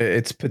said,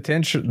 it's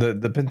potential.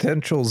 The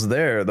potential's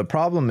there. The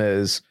problem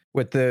is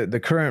with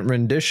the current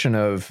rendition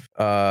of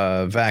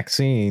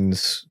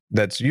vaccines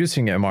that's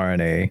using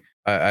mRNA.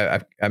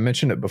 I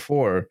mentioned it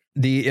before.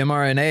 The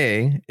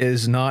mRNA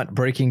is not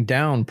breaking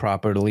down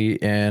properly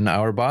in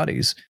our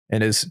bodies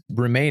and is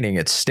remaining.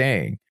 It's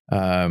staying.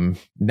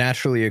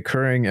 Naturally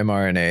occurring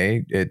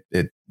mRNA,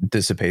 it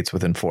dissipates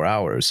within 4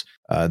 hours.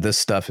 This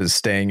stuff is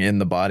staying in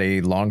the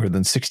body longer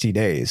than 60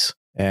 days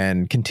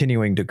and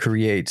continuing to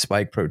create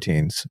spike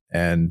proteins.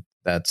 And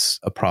that's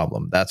a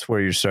problem. That's where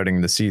you're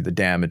starting to see the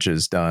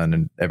damages done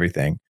and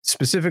everything.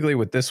 Specifically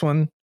with this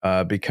one,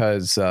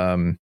 because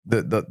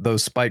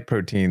those spike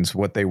proteins,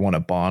 what they want to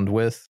bond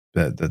with,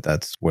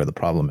 that's where the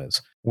problem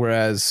is.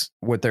 Whereas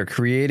what they're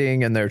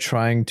creating and they're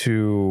trying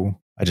to,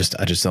 I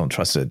just don't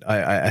trust it. I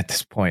at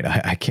this point,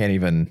 I can't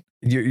even.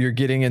 You're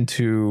getting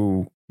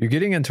into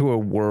a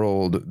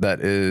world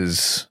that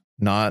is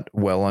not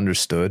well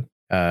understood.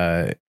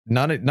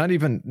 Not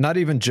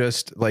even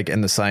just like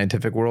in the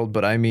scientific world,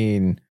 but I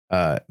mean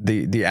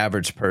the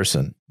average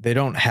person. They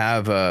don't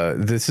have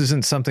this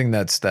isn't something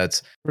that's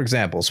for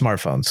example,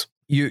 smartphones.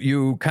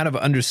 You kind of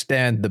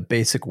understand the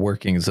basic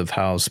workings of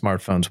how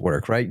smartphones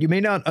work, right? You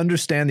may not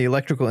understand the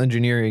electrical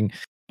engineering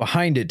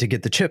behind it to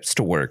get the chips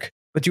to work,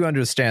 but you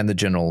understand the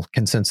general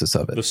consensus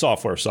of it. The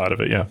software side of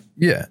it, yeah.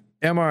 Yeah.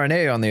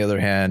 mRNA, on the other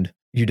hand,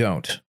 you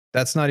don't.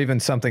 That's not even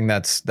something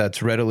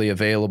that's readily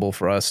available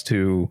for us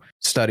to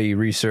study,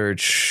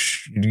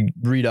 research,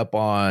 read up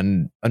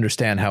on,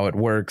 understand how it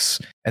works,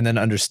 and then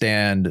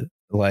understand,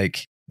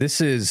 like, this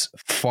is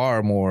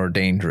far more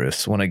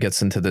dangerous when it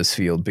gets into this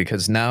field,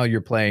 because now you're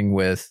playing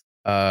with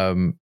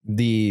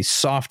the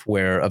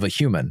software of a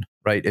human,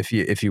 right? If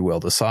you will,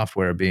 the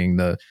software being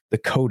the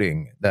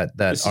coding that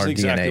our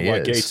DNA why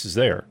Gates is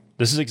there.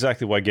 This is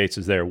exactly why Gates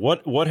is there.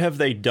 What have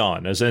they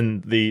done? As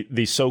in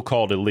the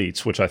so-called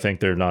elites, which I think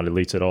they're not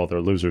elites at all.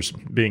 They're losers.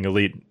 Being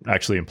elite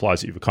actually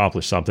implies that you've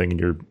accomplished something and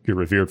you're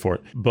revered for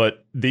it.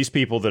 But these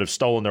people that have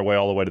stolen their way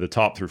all the way to the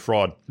top through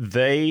fraud,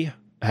 they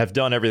have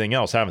done everything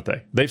else, haven't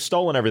they? They've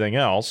stolen everything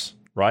else,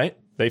 right?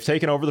 They've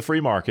taken over the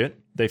free market.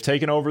 They've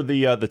taken over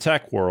the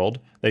tech world.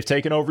 They've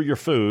taken over your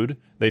food.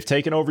 They've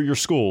taken over your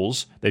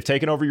schools. They've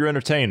taken over your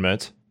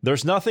entertainment.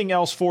 There's nothing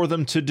else for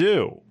them to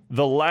do.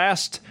 The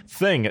last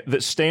thing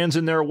that stands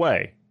in their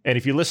way, and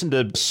if you listen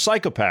to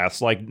psychopaths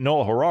like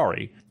Noah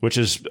Harari, which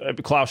is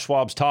Klaus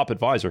Schwab's top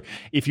advisor,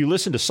 if you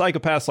listen to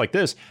psychopaths like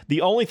this, the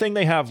only thing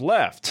they have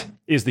left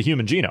is the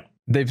human genome.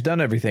 They've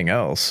done everything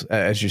else,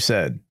 as you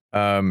said.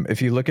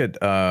 If you look at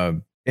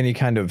any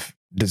kind of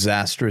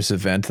disastrous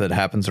event that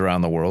happens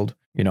around the world,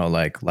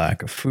 like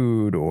lack of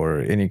food or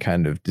any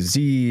kind of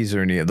disease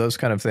or any of those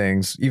kind of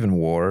things, even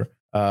war,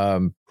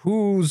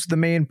 who's the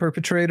main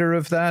perpetrator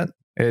of that?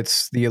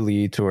 It's the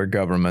elite or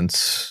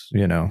governments,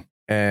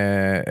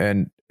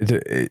 and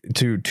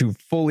to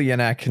fully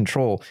enact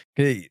control.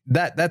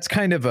 That's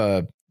kind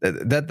of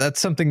that's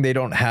something they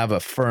don't have a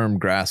firm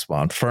grasp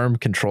on, firm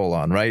control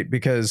on, right?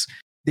 Because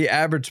the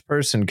average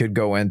person could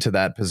go into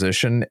that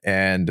position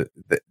and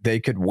they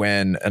could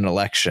win an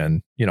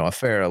election, a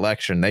fair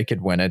election. They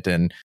could win it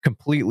and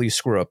completely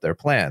screw up their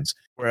plans.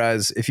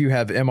 Whereas if you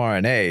have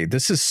mRNA,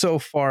 this is so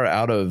far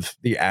out of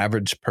the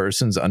average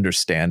person's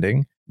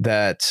understanding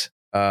that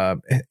I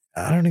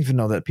don't even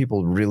know that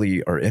people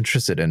really are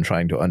interested in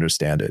trying to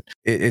understand it.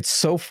 It's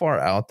so far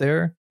out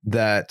there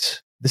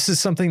that this is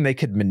something they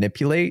could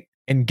manipulate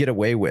and get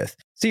away with.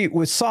 See,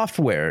 with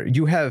software,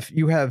 you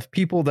have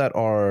people that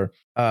are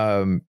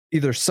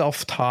either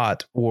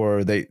self-taught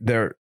or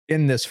they're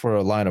in this for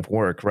a line of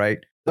work, right?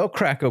 They'll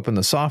crack open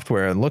the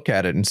software and look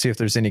at it and see if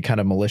there's any kind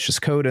of malicious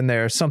code in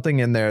there, something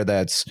in there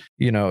that's,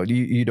 you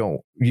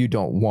don't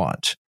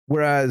want.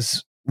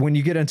 Whereas when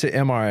you get into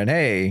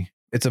mRNA,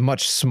 it's a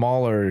much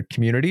smaller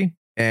community,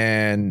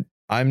 and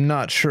I'm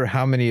not sure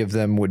how many of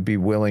them would be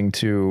willing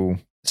to.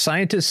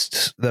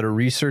 Scientists that are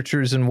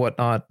researchers and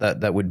whatnot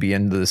that would be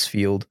into this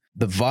field,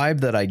 the vibe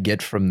that I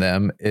get from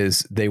them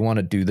is they want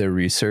to do their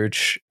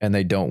research and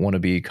they don't want to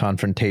be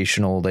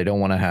confrontational. They don't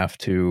want to have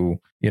to,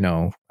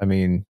 look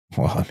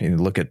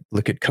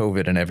at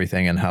COVID and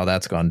everything and how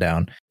that's gone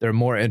down. They're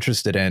more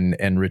interested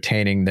in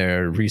retaining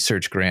their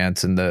research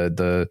grants and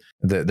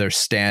their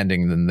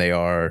standing than they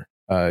are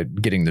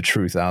getting the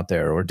truth out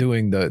there or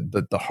doing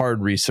the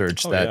hard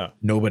research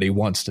nobody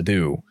wants to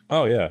do.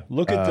 Oh yeah,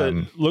 look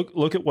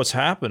at what's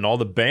happened, all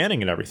the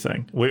banning and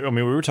everything. We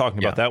were talking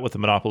about that with the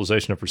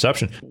monopolization of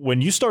perception.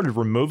 When you started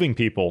removing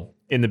people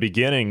in the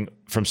beginning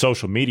from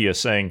social media,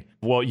 saying,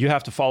 "Well, you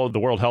have to follow the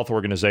World Health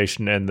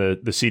Organization and the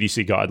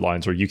CDC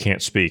guidelines, or you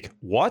can't speak."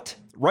 What?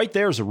 Right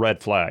there is a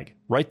red flag.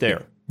 Right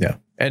there. Yeah.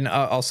 And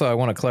also, I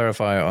want to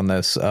clarify on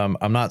this.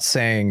 I'm not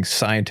saying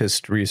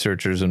scientists,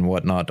 researchers, and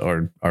whatnot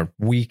are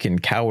weak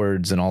and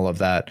cowards and all of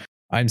that.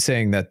 I'm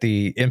saying that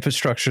the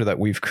infrastructure that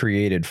we've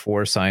created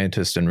for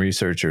scientists and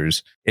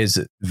researchers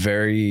is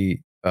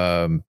very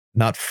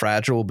not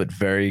fragile, but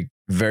very,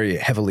 very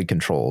heavily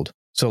controlled.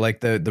 So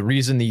like the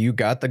reason that you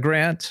got the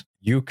grant,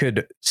 you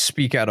could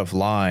speak out of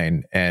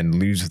line and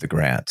lose the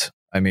grant.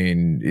 I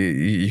mean,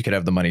 you could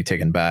have the money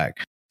taken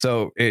back.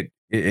 So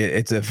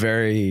it's a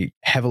very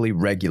heavily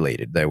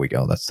regulated. There we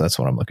go. That's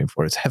what I'm looking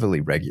for. It's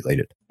heavily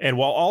regulated. And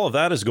while all of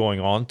that is going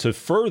on, to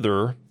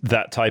further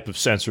that type of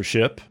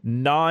censorship,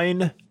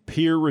 9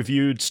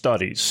 peer-reviewed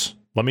studies.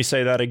 Let me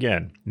say that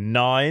again.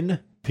 9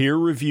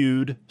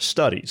 peer-reviewed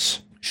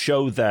studies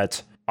show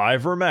that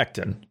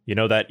ivermectin,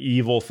 that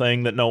evil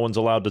thing that no one's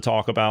allowed to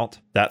talk about,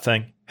 that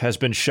thing, has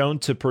been shown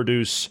to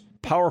produce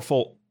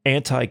powerful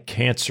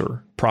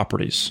anti-cancer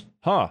properties.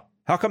 How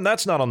come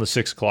that's not on the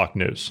 6 o'clock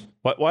news?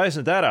 Why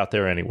isn't that out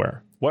there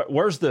anywhere?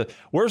 Where's the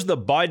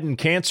Biden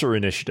Cancer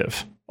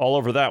Initiative? All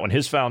over that one,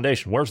 his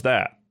foundation. Where's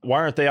that?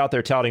 Why aren't they out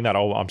there touting that?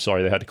 Oh, I'm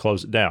sorry, they had to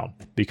close it down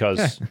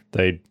because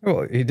they...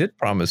 Well, he did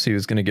promise he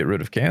was going to get rid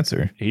of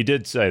cancer. He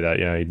did say that.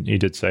 Yeah, he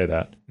did say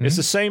that. Mm-hmm. It's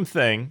the same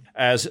thing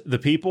as the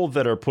people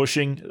that are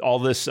pushing all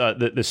this,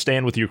 the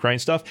stand with Ukraine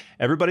stuff.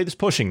 Everybody that's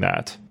pushing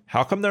that.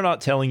 How come they're not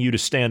telling you to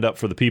stand up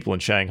for the people in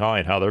Shanghai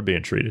and how they're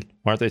being treated?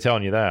 Why aren't they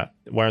telling you that?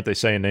 Why aren't they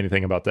saying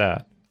anything about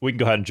that? We can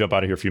go ahead and jump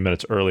out of here a few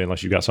minutes early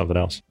unless you've got something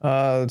else.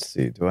 Let's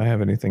see. Do I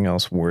have anything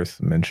else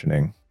worth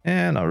mentioning?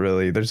 Not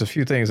really. There's a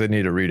few things I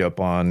need to read up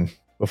on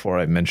before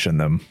I mention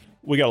them.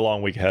 we got a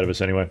long week ahead of us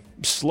anyway.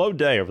 Slow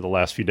day over the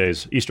last few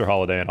days, Easter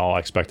holiday and all. I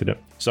expected it.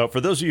 So for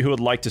those of you who would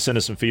like to send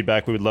us some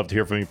feedback, we would love to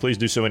hear from you. Please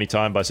do so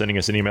anytime by sending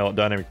us an email at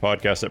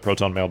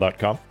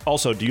dynamicpodcast@protonmail.com.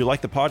 Also, do you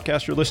like the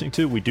podcast you're listening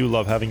to? We do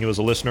love having you as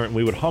a listener, and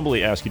we would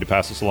humbly ask you to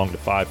pass us along to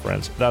 5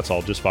 friends. That's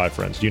all, just 5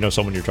 friends. Do you know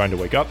someone you're trying to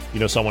wake up? You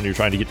know someone you're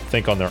trying to get to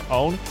think on their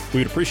own? We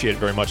would appreciate it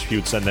very much if you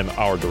would send them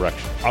our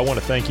direction. I want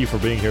to thank you for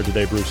being here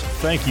today, Bruce.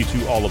 Thank you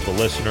to all of the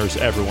listeners.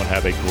 Everyone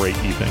have a great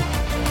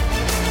evening.